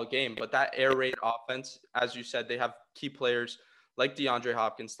NFL game, but that air raid offense, as you said, they have key players like DeAndre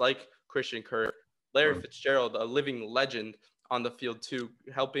Hopkins, like Christian Kirk, Larry Fitzgerald, a living legend on the field too,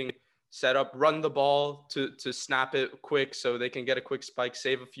 helping set up, run the ball to snap it quick so they can get a quick spike,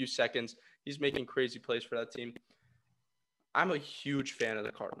 save a few seconds. He's making crazy plays for that team. I'm a huge fan of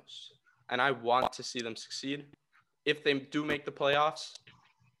the Cardinals, and I want to see them succeed. If they do make the playoffs,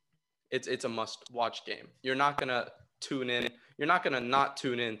 it's a must-watch game. You're not going to tune in. You're not going to not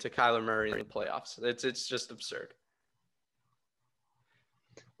tune in to Kyler Murray in the playoffs. It's just absurd.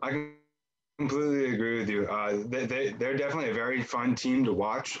 I completely agree with you. They're definitely a very fun team to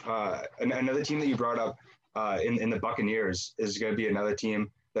watch. Another team that you brought up in the Buccaneers is going to be another team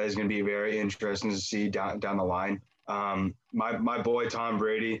that is going to be very interesting to see down the line. My boy Tom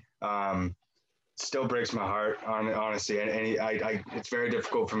Brady still breaks my heart, honestly, and it's very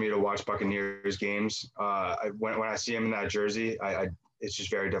difficult for me to watch Buccaneers games. When I see him in that jersey, it's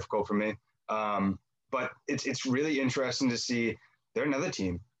just very difficult for me. But it's really interesting to see. They're another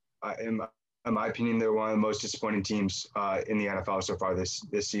team. In my opinion, they're one of the most disappointing teams in the NFL so far this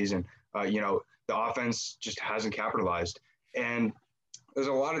season. The offense just hasn't capitalized, and there's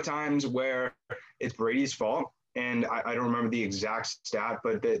a lot of times where it's Brady's fault. And I don't remember the exact stat,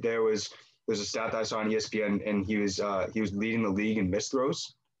 but there's a stat that I saw on ESPN, and he was leading the league in missed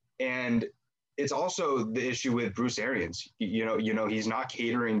throws. And it's also the issue with Bruce Arians. He's not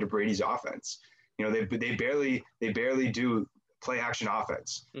catering to Brady's offense. They barely do play action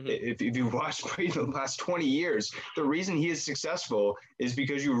offense. Mm-hmm. If you watch Brady the last 20 years, the reason he is successful is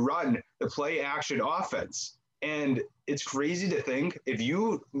because you run the play action offense. And it's crazy to think, if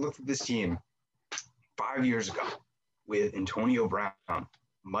you look at this team 5 years ago with Antonio Brown,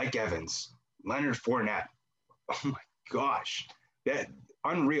 Mike Evans, Leonard Fournette, oh my gosh, that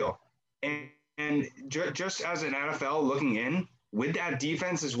unreal. And just as an NFL looking in, with that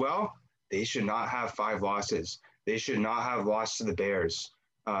defense as well, they should not have 5 losses. They should not have lost to the Bears.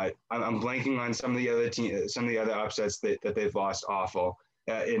 I'm blanking on some of the other upsets that they've lost. Awful.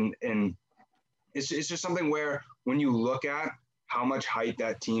 And it's just something where when you look at how much hype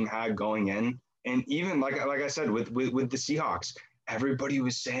that team had going in, and even like I said with the Seahawks, everybody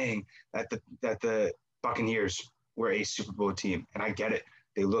was saying that the Buccaneers were a Super Bowl team, and I get it.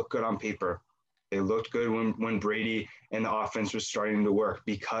 They look good on paper. They looked good when Brady and the offense was starting to work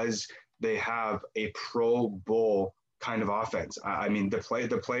because they have a Pro Bowl kind of offense. I mean, the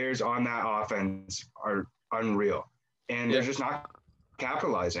players on that offense are unreal, and they're just not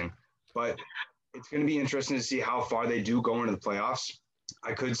capitalizing. But it's going to be interesting to see how far they do go into the playoffs.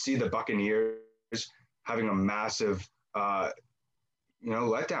 I could see the Buccaneers having a massive, letdown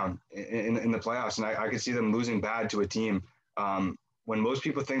in the playoffs, and I could see them losing bad to a team when most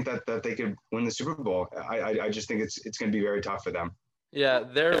people think that they could win the Super Bowl. I just think it's going to be very tough for them. Yeah,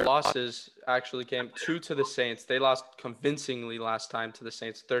 their losses actually came 2 to the Saints. They lost convincingly last time to the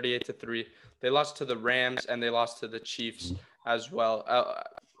Saints, 38-3. They lost to the Rams and they lost to the Chiefs as well,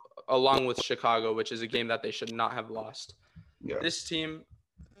 along with Chicago, which is a game that they should not have lost. Yeah. This team,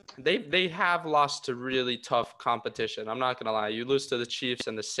 they have lost to really tough competition. I'm not going to lie. You lose to the Chiefs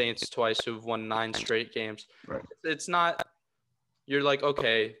and the Saints twice, who've won 9 straight games. Right. It's not – you're like,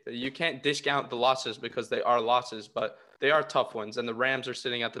 okay, you can't discount the losses because they are losses, but – they are tough ones, and the Rams are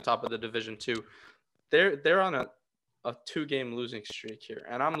sitting at the top of the division too. They're on a 2-game losing streak here,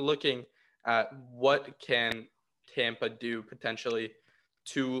 and I'm looking at what can Tampa do potentially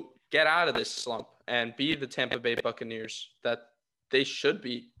to get out of this slump and be the Tampa Bay Buccaneers that they should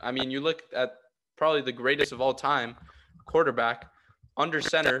be. I mean, you look at probably the greatest of all time quarterback under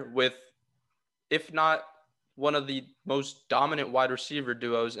center with, if not one of the most dominant wide receiver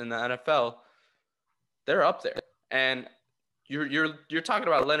duos in the NFL, they're up there. And you're talking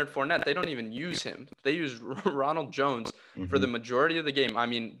about Leonard Fournette. They don't even use him. They use Ronald Jones for the majority of the game. I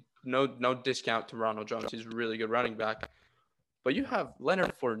mean, no discount to Ronald Jones. He's a really good running back. But you have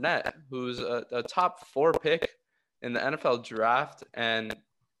Leonard Fournette, who's a top 4 pick in the NFL draft and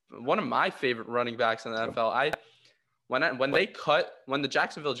one of my favorite running backs in the NFL. when the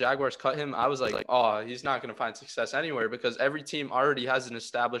Jacksonville Jaguars cut him, I was like, oh, he's not going to find success anywhere because every team already has an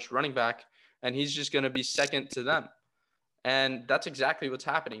established running back, and he's just going to be second to them. And that's exactly what's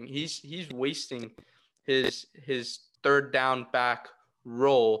happening. He's wasting his third down back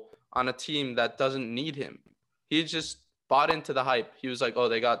role on a team that doesn't need him. He just bought into the hype. He was like, oh,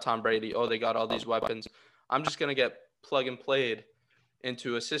 they got Tom Brady. Oh, they got all these weapons. I'm just going to get plug and played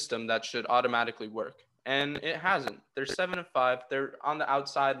into a system that should automatically work. And it hasn't. They're 7-5. They're on the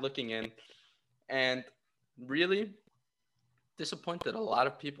outside looking in, and really disappointed a lot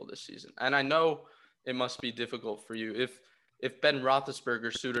of people this season. And I know it must be difficult for you. If Ben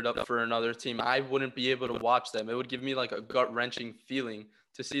Roethlisberger suited up for another team, I wouldn't be able to watch them. It would give me like a gut-wrenching feeling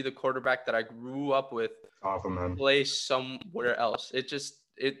to see the quarterback that I grew up with play somewhere else.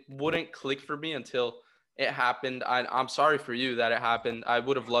 It wouldn't click for me until it happened. I'm sorry for you that it happened. I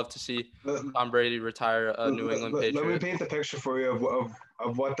would have loved to see Tom Brady retire a New England Patriot. Let me paint the picture for you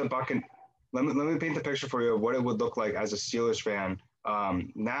of what the Buccaneers. Let me paint the picture for you of what it would look like as a Steelers fan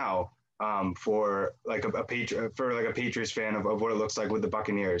now for like a Patriots fan of what it looks like with the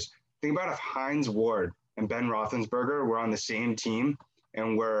Buccaneers. Think about if Hines Ward and Ben Roethlisberger were on the same team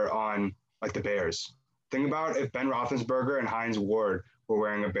and were on like the Bears. Think about if Ben Roethlisberger and Hines Ward were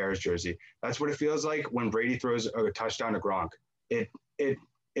wearing a Bears jersey. That's what it feels like when Brady throws a touchdown to Gronk. It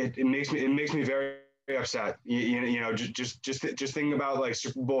makes me very upset. Just thinking about like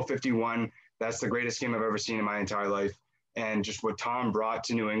Super Bowl 51. That's the greatest game I've ever seen in my entire life, and just what Tom brought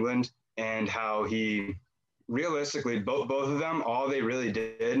to New England and how he realistically both of them, all they really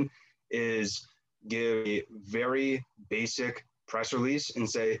did is give a very basic press release and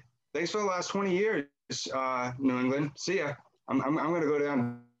say, "Thanks for the last 20 years, New England. See ya. I'm going to go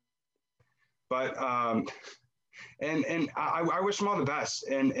down." But and I wish them all the best.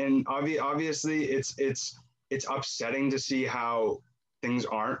 And obviously it's upsetting to see how things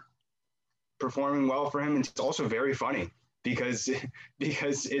aren't performing well for him. And it's also very funny because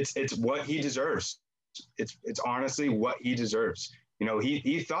it's what he deserves. It's honestly what he deserves. You know,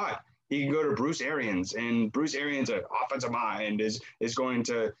 he thought he can go to Bruce Arians, and Bruce Arians, an offensive mind, is going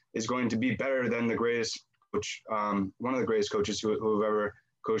to be better than the greatest coach, one of the greatest coaches who have ever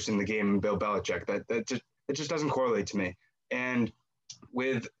coached in the game, Bill Belichick. It just doesn't correlate to me. And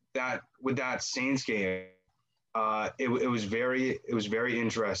with that Saints game, it was very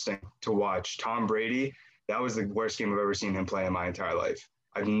interesting to watch Tom Brady. That was the worst game I've ever seen him play in my entire life.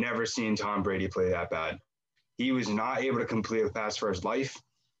 I've never seen Tom Brady play that bad. He was not able to complete a pass for his life,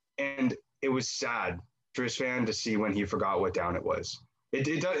 and it was sad for his fan to see when he forgot what down it was.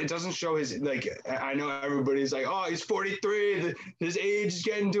 It doesn't show his, like, I know everybody's like, oh, he's 43, his age is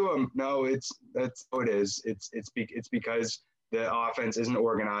getting to him. No, that's how it is. It's because the offense isn't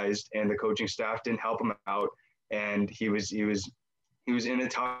organized and the coaching staff didn't help him out, and he was in a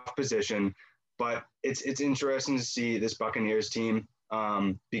tough position. But it's interesting to see this Buccaneers team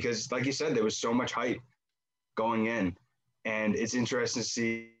because, like you said, there was so much hype going in, and it's interesting to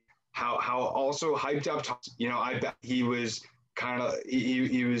see how also hyped up. You know, I bet he was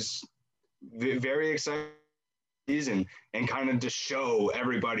he was very excited season and kind of to show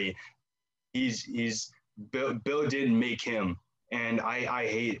everybody he's Bill didn't make him, and I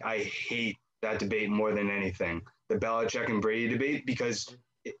hate that debate more than anything, the Belichick and Brady debate, because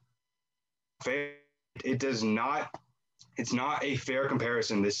it's not a fair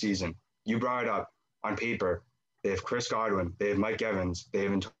comparison this season. You brought it up. On paper, they have Chris Godwin, they have Mike Evans, they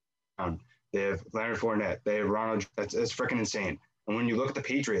have Antonio Brown, they have Leonard Fournette, they have Ronald. That's freaking insane. And when you look at the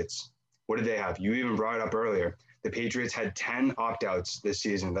Patriots, what did they have? You even brought it up earlier. The Patriots had 10 opt-outs this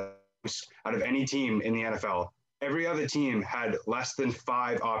season. That's out of any team in the NFL. Every other team had less than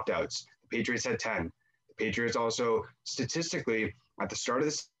 5 opt-outs. The Patriots had 10. The Patriots also, statistically, at the start of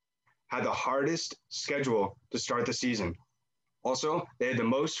this, had the hardest schedule to start the season. Also, they had the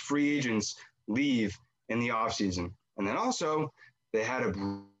most free agents leave in the offseason. And then also, they had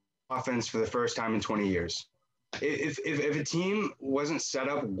a offense for the first time in 20 years. If a team wasn't set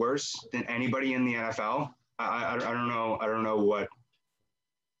up worse than anybody in the NFL, I don't know what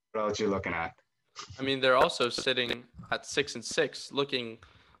else you're looking at. I mean, they're also sitting at 6-6, looking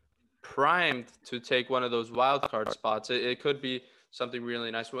primed to take one of those wild card spots. It could be something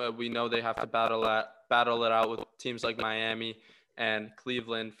really nice. We know they have to battle it out with teams like Miami and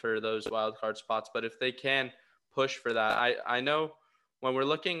Cleveland for those wild card spots. But if they can push for that, I know when we're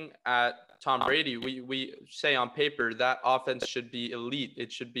looking at Tom Brady, we say on paper that offense should be elite.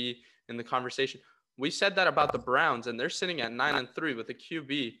 It should be in the conversation. We said that about the Browns, and they're sitting at 9-3 with a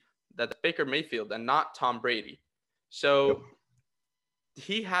QB that's Baker Mayfield and not Tom Brady. So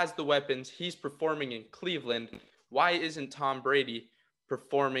he has the weapons. He's performing in Cleveland. why isn't Tom Brady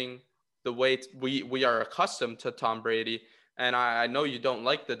performing the way we are accustomed to Tom Brady? And I know you don't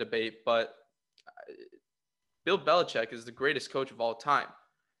like the debate, but Bill Belichick is the greatest coach of all time.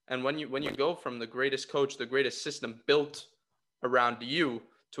 And when you go from the greatest coach, the greatest system built around you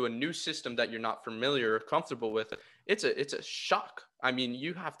to a new system that you're not familiar or comfortable with, it's a shock. I mean,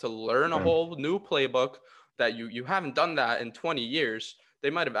 you have to learn a whole new playbook that you haven't done that in 20 years. They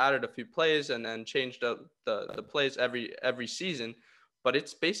might have added a few plays and then changed up the plays every season, but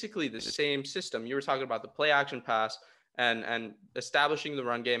it's basically the same system. You were talking about the play action pass and establishing the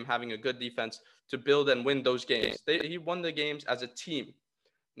run game, having a good defense to build and win those games. He won the games as a team.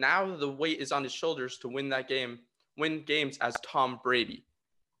 Now the weight is on his shoulders to win games as Tom Brady.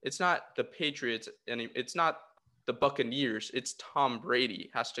 It's not the Patriots and it's not the Buccaneers. It's Tom Brady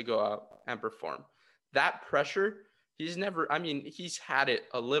has to go out and perform. That pressure, he's had it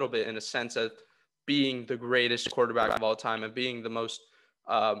a little bit in a sense of being the greatest quarterback of all time and being the most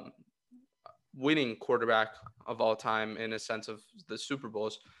winning quarterback of all time in a sense of the Super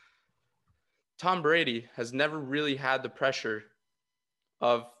Bowls. Tom Brady has never really had the pressure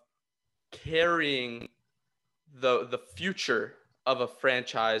of carrying the future of a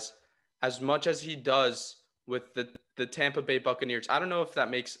franchise as much as he does with the Tampa Bay Buccaneers. I don't know if that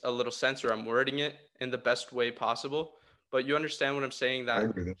makes a little sense or I'm wording it in the best way possible, but you understand what I'm saying,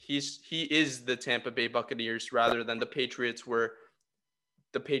 that he is the Tampa Bay Buccaneers rather than the Patriots were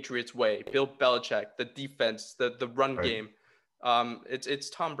the Patriots way. Bill Belichick, the defense, the run game. It's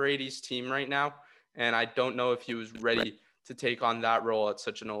Tom Brady's team right now, and I don't know if he was ready to take on that role at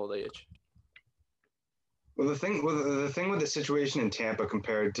such an old age. Well, the thing with the situation in Tampa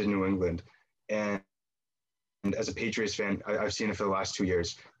compared to New England, and as a Patriots fan, I've seen it for the last 2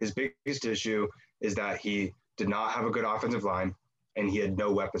 years. His biggest issue is that he did not have a good offensive line, and he had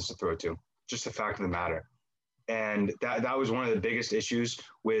no weapons to throw to. Just the fact of the matter. And that was one of the biggest issues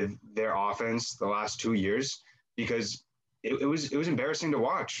with their offense the last 2 years, because it was embarrassing to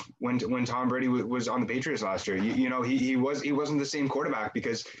watch when Tom Brady was on the Patriots last year. He wasn't the same quarterback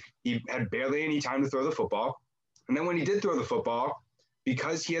because he had barely any time to throw the football. And then when he did throw the football,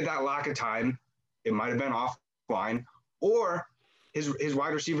 because he had that lack of time, it might have been offline, or his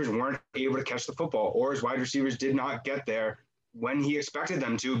wide receivers weren't able to catch the football, or his wide receivers did not get there when he expected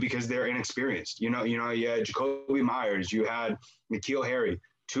them to because they're inexperienced. You had Jacoby Myers, you had N'Keal Harry,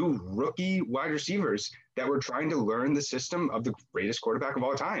 2 rookie wide receivers that were trying to learn the system of the greatest quarterback of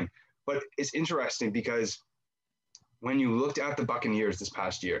all time. But it's interesting because when you looked at the Buccaneers this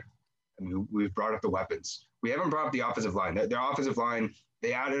past year, I mean, we've brought up the weapons. We haven't brought up the offensive line. Their offensive line,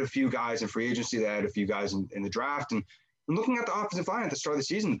 they added a few guys in free agency. They added a few guys in the draft. And looking at the offensive line at the start of the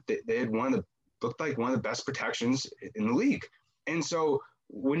season, they had looked like one of the best protections in the league. And so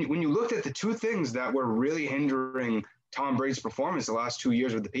when you looked at the 2 things that were really hindering Tom Brady's performance the last 2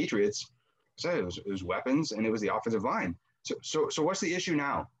 years with the Patriots, it was weapons and it was the offensive line. So what's the issue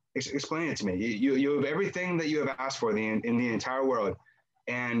now? Explain it to me. You have everything that you have asked for in the entire world,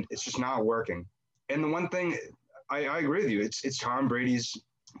 and it's just not working. And the one thing I agree with you, it's Tom Brady's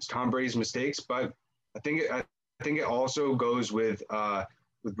mistakes, but I think it also goes with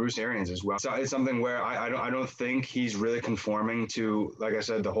Bruce Arians as well. So it's something where I don't think he's really conforming to, like I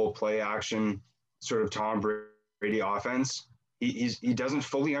said, the whole play action sort of Tom Brady offense. He doesn't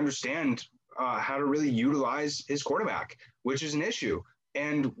fully understand how to really utilize his quarterback, which is an issue.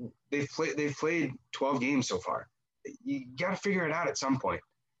 And they've played 12 games so far. You got to figure it out at some point.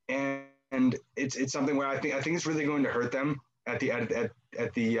 And it's something where I think it's really going to hurt them at the end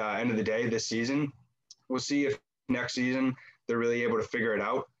of the day this season. We'll see if next season they're really able to figure it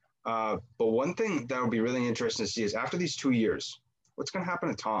out. But one thing that will be really interesting to see is after these 2 years, what's going to happen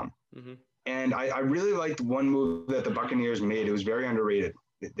to Tom? Mm-hmm. And I really liked one move that the Buccaneers made. It was very underrated.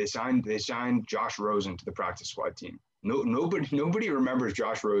 They signed Josh Rosen to the practice squad team. Nobody remembers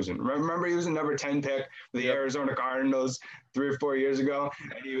Josh Rosen. Remember, he was a number 10 pick for the Arizona Cardinals 3 or 4 years ago,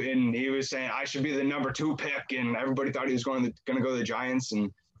 and he was saying I should be the number 2 pick, and everybody thought he was going to go to the Giants,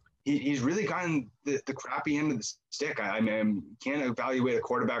 and he's really gotten the crappy end of the stick. I mean, you can't evaluate a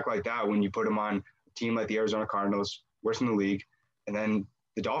quarterback like that when you put him on a team like the Arizona Cardinals, worst in the league, and then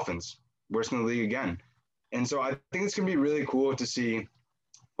the Dolphins, worst in the league again. And so I think it's going to be really cool to see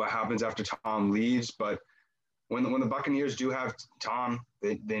what happens after Tom leaves, but when the Buccaneers do have Tom,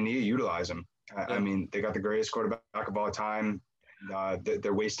 they need to utilize him. I mean, they got the greatest quarterback of all time.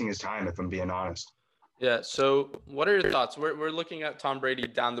 They're wasting his time, if I'm being honest. Yeah. So what are your thoughts? We're looking at Tom Brady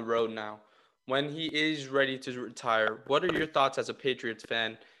down the road now. When he is ready to retire, what are your thoughts as a Patriots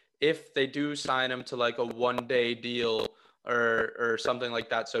fan if they do sign him to like a 1-day deal or something like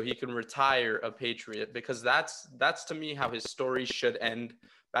that, so he can retire a Patriot, because that's to me how his story should end,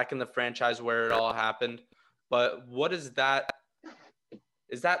 back in the franchise where it all happened. But what is that?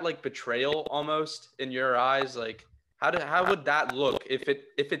 Is that like betrayal almost in your eyes? Like how would that look if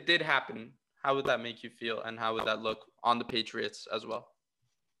it did happen? How would that make you feel, and how would that look on the Patriots as well?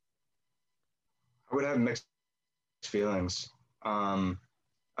 I would have mixed feelings. I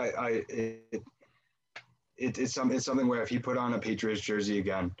it's something where if he put on a Patriots jersey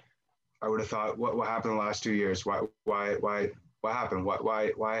again, I would have thought, what happened the last 2 years? What happened?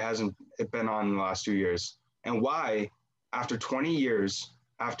 Why hasn't it been on in the last 2 years? And why, after 20 years,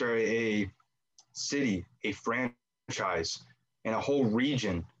 after a city, a franchise, and a whole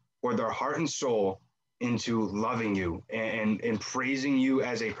region pour their heart and soul into loving you and praising you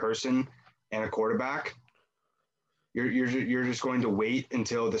as a person and a quarterback, you're just going to wait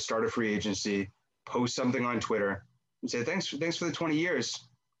until the start of free agency, post something on Twitter, and say thanks for the 20 years.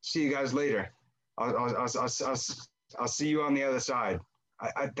 See you guys later. I'll see you on the other side.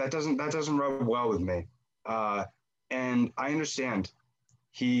 That doesn't rub well with me. And I understand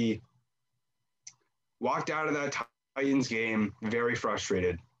he walked out of that Titans game very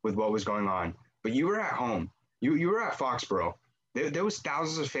frustrated with what was going on. But you were at home. You were at Foxborough. There was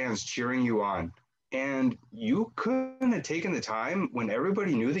thousands of fans cheering you on. And you couldn't have taken the time when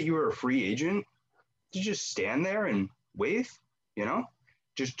everybody knew that you were a free agent to just stand there and wave, you know?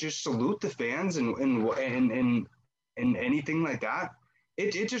 Just salute the fans and anything like that.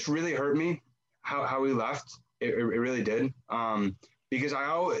 It just really hurt me how he left. It really did. Because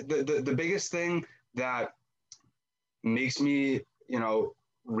the biggest thing that makes me,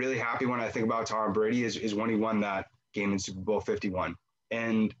 really happy when I think about Tom Brady is when he won that game in Super Bowl 51.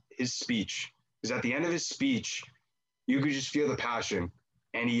 And his speech, because at the end of his speech, you could just feel the passion.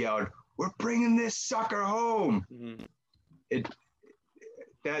 And he yelled, "We're bringing this sucker home." Mm-hmm.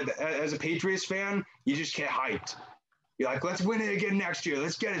 That as a Patriots fan, you just get hyped. You're like, let's win it again next year.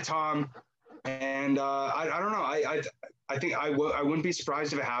 Let's get it, Tom. And I don't know. I think I wouldn't be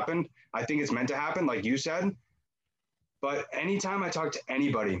surprised if it happened. I think it's meant to happen, like you said. But anytime I talk to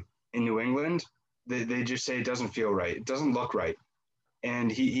anybody in New England, they just say it doesn't feel right. It doesn't look right.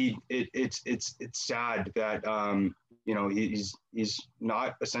 And it's sad that he's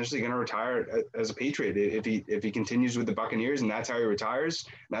not essentially going to retire as a Patriot. If he continues with the Buccaneers and that's how he retires,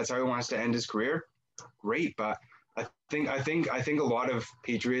 and that's how he wants to end his career, great. But I think a lot of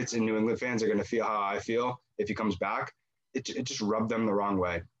Patriots and New England fans are going to feel how I feel if he comes back. It just rubbed them the wrong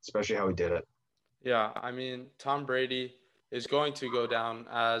way, especially how he did it. Yeah, I mean, Tom Brady is going to go down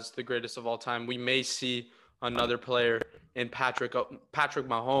as the greatest of all time. We may see another player in Patrick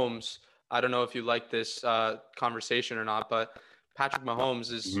Mahomes. I don't know if you like this conversation or not, but Patrick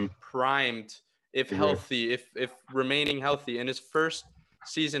Mahomes is primed, if healthy, if remaining healthy, in his first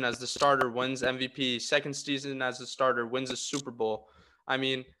season as the starter, wins MVP, second season as the starter, wins a Super Bowl. I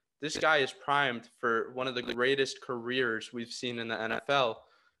mean, this guy is primed for one of the greatest careers we've seen in the NFL,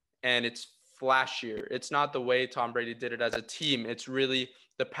 and it's flashier. It's not the way Tom Brady did it as a team. It's really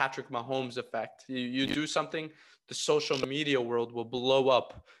the Patrick Mahomes effect. You do something, the social media world will blow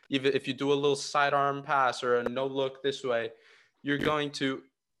up. Even if you do a little sidearm pass or a no look this way, you're going to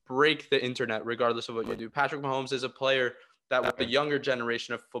break the internet regardless of what you do. Patrick Mahomes is a player that with the younger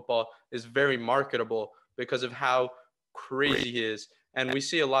generation of football is very marketable because of how crazy he is. And we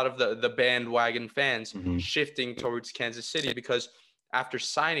see a lot of the bandwagon fans shifting towards Kansas City because after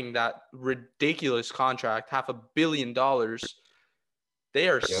signing that ridiculous contract, $500 million, they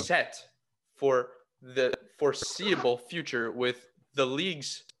are set for the foreseeable future with the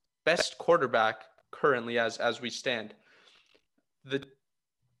league's best quarterback currently as we stand.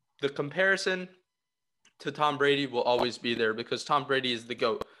 The comparison to Tom Brady will always be there because Tom Brady is the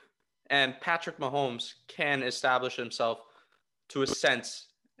GOAT. And Patrick Mahomes can establish himself to a sense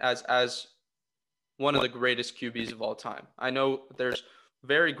as one of the greatest QBs of all time. I know there's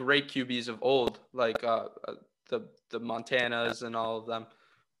very great QBs of old, like the Montanas and all of them,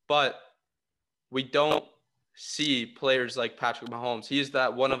 but we don't see players like Patrick Mahomes. He's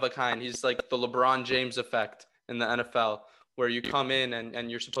that one of a kind. He's like the LeBron James effect in the NFL, where you come in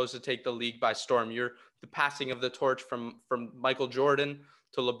and you're supposed to take the league by storm. You're the passing of the torch from Michael Jordan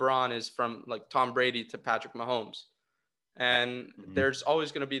to LeBron is from like Tom Brady to Patrick Mahomes. And there's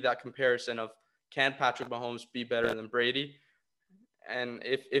always going to be that comparison of, can Patrick Mahomes be better than Brady? And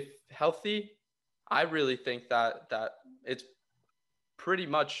if healthy, I really think that it's pretty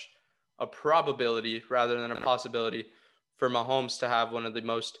much a probability rather than a possibility for Mahomes to have one of the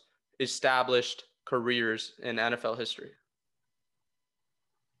most established careers in NFL history.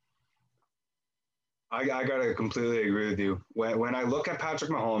 I gotta completely agree with you. When I look at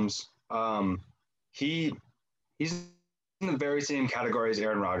Patrick Mahomes, he he's in the very same category as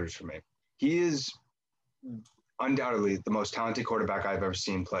Aaron Rodgers for me. He is undoubtedly the most talented quarterback I've ever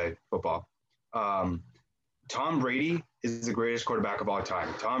seen play football. Um, Tom Brady is the greatest quarterback of all time.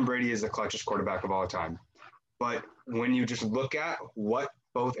 Tom Brady is the clutchest quarterback of all time. But when you just look at what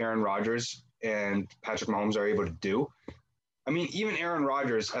both Aaron Rodgers and Patrick Mahomes are able to do, I mean, even Aaron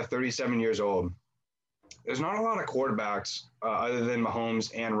Rodgers at 37 years old, there's not a lot of quarterbacks other than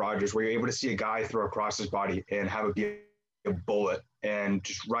Mahomes and Rodgers where you're able to see a guy throw across his body and have it be a bullet and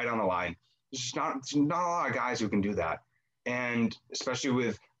just right on the line. There's not a lot of guys who can do that. And especially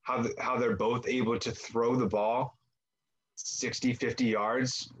with how they're both able to throw the ball 60, 50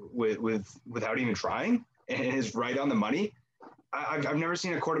 yards without even trying and is right on the money. I've never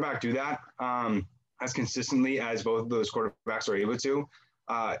seen a quarterback do that as consistently as both of those quarterbacks are able to.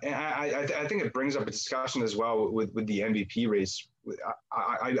 And I think it brings up a discussion as well with the MVP race.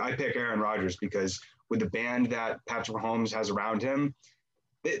 I pick Aaron Rodgers because with the band that Patrick Mahomes has around him,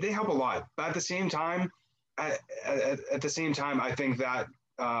 they help a lot. But at the same time, I think that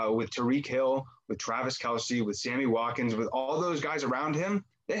with Tyreek Hill, with Travis Kelce, with Sammy Watkins, with all those guys around him,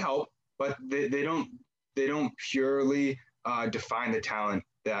 they help, but they don't purely define the talent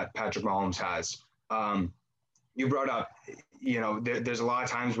that Patrick Mahomes has. You brought up, there's a lot of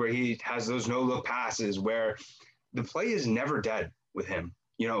times where he has those no-look passes where the play is never dead with him.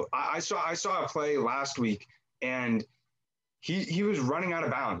 I saw a play last week, and he was running out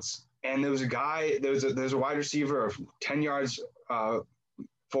of bounds, and there was a wide receiver 10 yards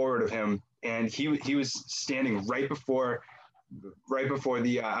forward of him, and he was standing right before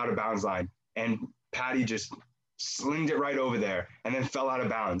the out of bounds line, and Patty just slinged it right over there and then fell out of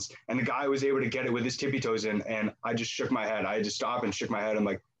bounds. And the guy was able to get it with his tippy toes in, and I just shook my head. I just stopped and shook my head. I'm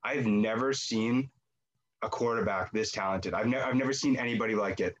like, I've never seen a quarterback this talented. I've never seen anybody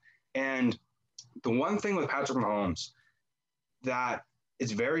like it. And the one thing with Patrick Mahomes that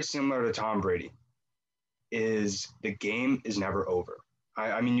is very similar to Tom Brady is the game is never over.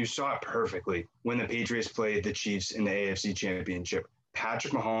 I mean, you saw it perfectly when the Patriots played the Chiefs in the AFC Championship.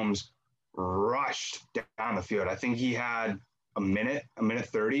 Patrick Mahomes rushed down the field. I think he had a minute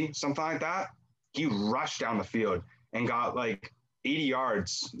 30, something like that. He rushed down the field and got like 80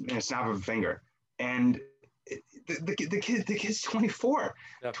 yards in a snap of a finger. And the kid's 24,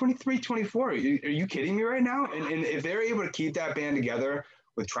 yep. 23, 24. Are you kidding me right now? And if they're able to keep that band together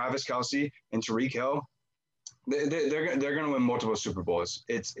with Travis Kelce and Tyreek Hill, they're going to win multiple Super Bowls.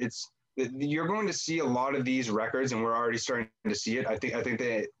 You're going to see a lot of these records, and we're already starting to see it.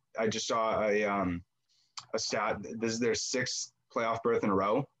 I just saw a stat. This is their 6th playoff berth in a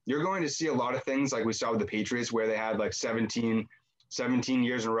row. You're going to see a lot of things like we saw with the Patriots, where they had like 17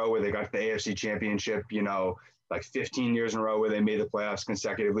 years in a row where they got to the AFC Championship. Like 15 years in a row where they made the playoffs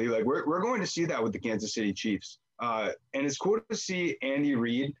consecutively. Like we're going to see that with the Kansas City Chiefs. And it's cool to see Andy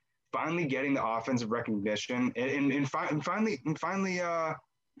Reid finally getting the offensive recognition and finally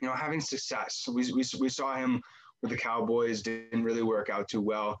having success. We saw him with the Cowboys, didn't really work out too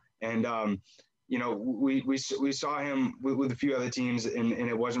well, and we saw him with a few other teams, and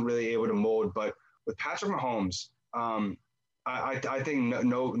it wasn't really able to mold. But with Patrick Mahomes, I think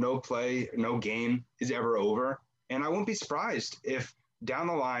no game is ever over, and I won't be surprised if down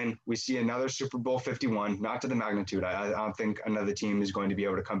the line we see another Super Bowl 51, not to the magnitude. I don't think another team is going to be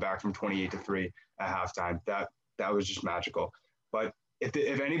able to come back from 28-3 at halftime. That was just magical. But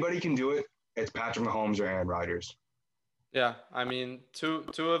if anybody can do it, it's Patrick Mahomes or Aaron Rodgers. Yeah, I mean, two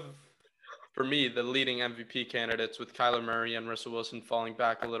of, for me, the leading MVP candidates with Kyler Murray and Russell Wilson falling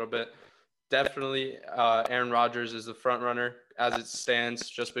back a little bit. Definitely, Aaron Rodgers is the front runner as it stands,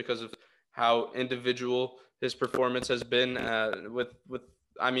 just because of how individual his performance has been.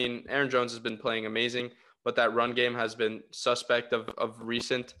 Aaron Jones has been playing amazing, but that run game has been suspect of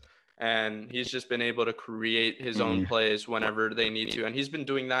recent, and he's just been able to create his own plays whenever they need to, and he's been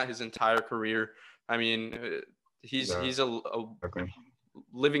doing that his entire career. I mean, he's a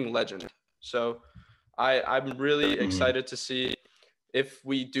living legend. So I'm really excited to see if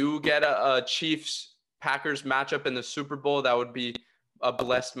we do get a Chiefs-Packers matchup in the Super Bowl. That would be a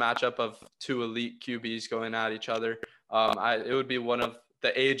blessed matchup of two elite QBs going at each other. It would be one of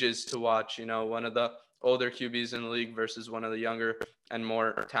the ages to watch, one of the older QBs in the league versus one of the younger and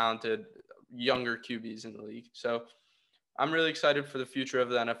more talented younger QBs in the league. So I'm really excited for the future of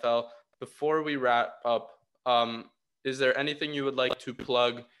the NFL. Before we wrap up, is there anything you would like to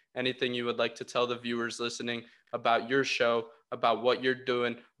plug, anything you would like to tell the viewers listening about your show, about what you're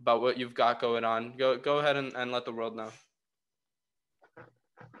doing, about what you've got going on? Go ahead and let the world know.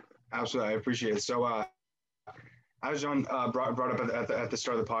 Absolutely, I appreciate it. So, as John brought up at the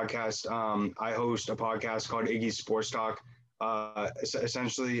start of the podcast, I host a podcast called Iggy Sports Talk.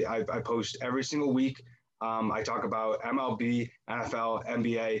 Essentially, I post every single week. I talk about MLB, NFL,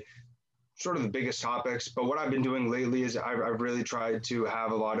 NBA, sort of the biggest topics. But what I've been doing lately is I've really tried to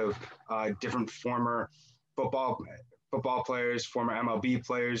have a lot of different former football football players, former MLB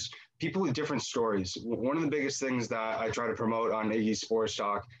players, people with different stories. One of the biggest things that I try to promote on Iggy Sports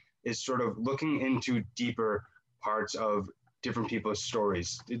Talk is sort of looking into deeper parts of different people's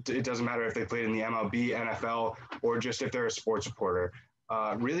stories. It doesn't matter if they played in the MLB, NFL, or just if they're a sports reporter.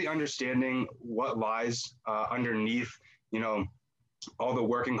 Really understanding what lies underneath, all the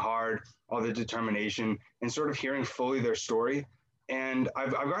working hard, all the determination, and sort of hearing fully their story. And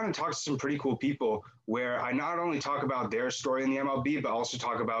I've gotten to talk to some pretty cool people where I not only talk about their story in the MLB, but also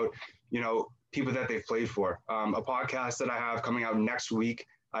talk about, people that they've played for. A podcast that I have coming out next week,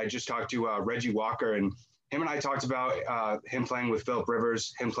 I just talked to Reggie Walker, and him and I talked about him playing with Philip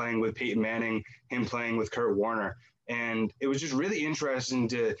Rivers, him playing with Peyton Manning, him playing with Kurt Warner. And it was just really interesting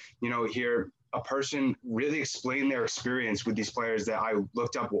to, hear a person really explain their experience with these players that I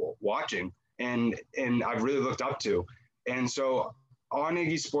looked up watching and I've really looked up to. And so on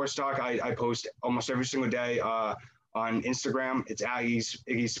Iggy Sports Talk, I post almost every single day on Instagram. It's at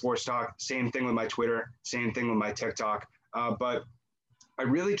Iggy Sports Talk. Same thing with my Twitter. Same thing with my TikTok. But I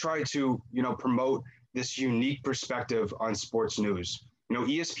really try to, promote this unique perspective on sports news.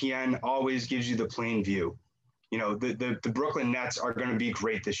 ESPN always gives you the plain view. The Brooklyn Nets are going to be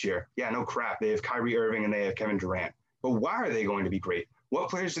great this year. Yeah, no crap. They have Kyrie Irving and they have Kevin Durant. But why are they going to be great? What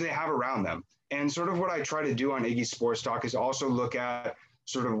players do they have around them? And sort of what I try to do on Iggy Sports Talk is also look at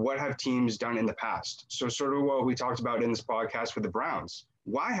sort of what have teams done in the past. So sort of what we talked about in this podcast with the Browns.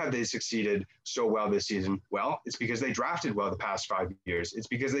 Why have they succeeded so well this season? Well, it's because they drafted well the past 5 years. It's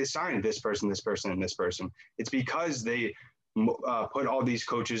because they signed this person, and this person. It's because they put all these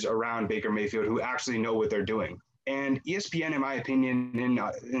coaches around Baker Mayfield who actually know what they're doing. And ESPN, in my opinion,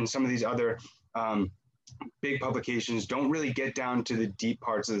 in some of these other big publications, don't really get down to the deep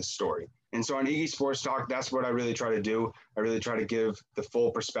parts of the story. And so on Iggy Sports Talk, that's what I really try to do. I really try to give the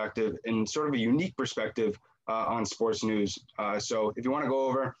full perspective and sort of a unique perspective on sports news. So if you want to go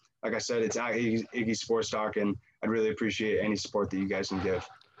over, like I said, it's at Iggy Sports Talk, and I'd really appreciate any support that you guys can give.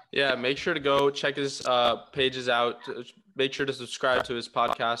 Yeah, make sure to go check his pages out. Make sure to subscribe to his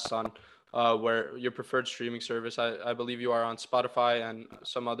podcast on where your preferred streaming service. I believe you are on Spotify and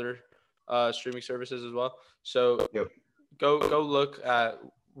some other streaming services as well. So Yep. Go look at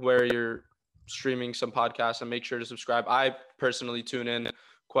where you're streaming some podcasts and make sure to subscribe. I personally tune in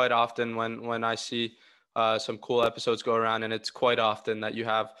quite often when I see some cool episodes go around, and it's quite often that you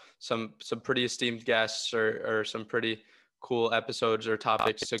have some pretty esteemed guests or some pretty cool episodes or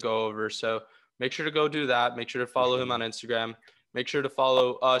topics to go over. So make sure to go do that. Make sure to follow him on Instagram. Make sure to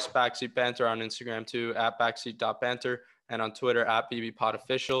follow us, Backseat Banter, on Instagram too, at backseat.banter, and on Twitter at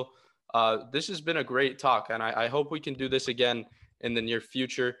BBPodOfficial. This has been a great talk, and I hope we can do this again in the near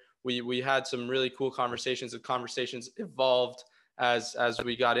future. We had some really cool conversations. The conversations evolved as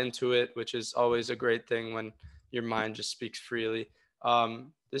we got into it, which is always a great thing when your mind just speaks freely.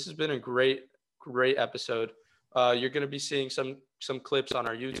 This has been a great episode. You're going to be seeing some clips on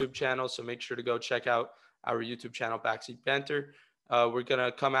our YouTube channel, so make sure to go check out our YouTube channel, Backseat Banter. We're going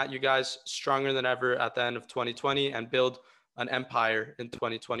to come at you guys stronger than ever at the end of 2020 and build an empire in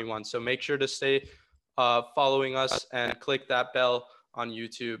 2021. So make sure to stay following us and click that bell on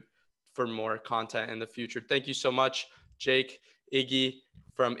YouTube for more content in the future. Thank you so much, Jake, Iggy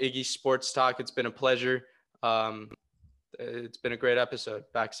from Iggy Sports Talk. It's been a pleasure. It's been a great episode.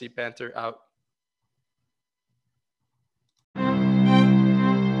 Backseat Banter out.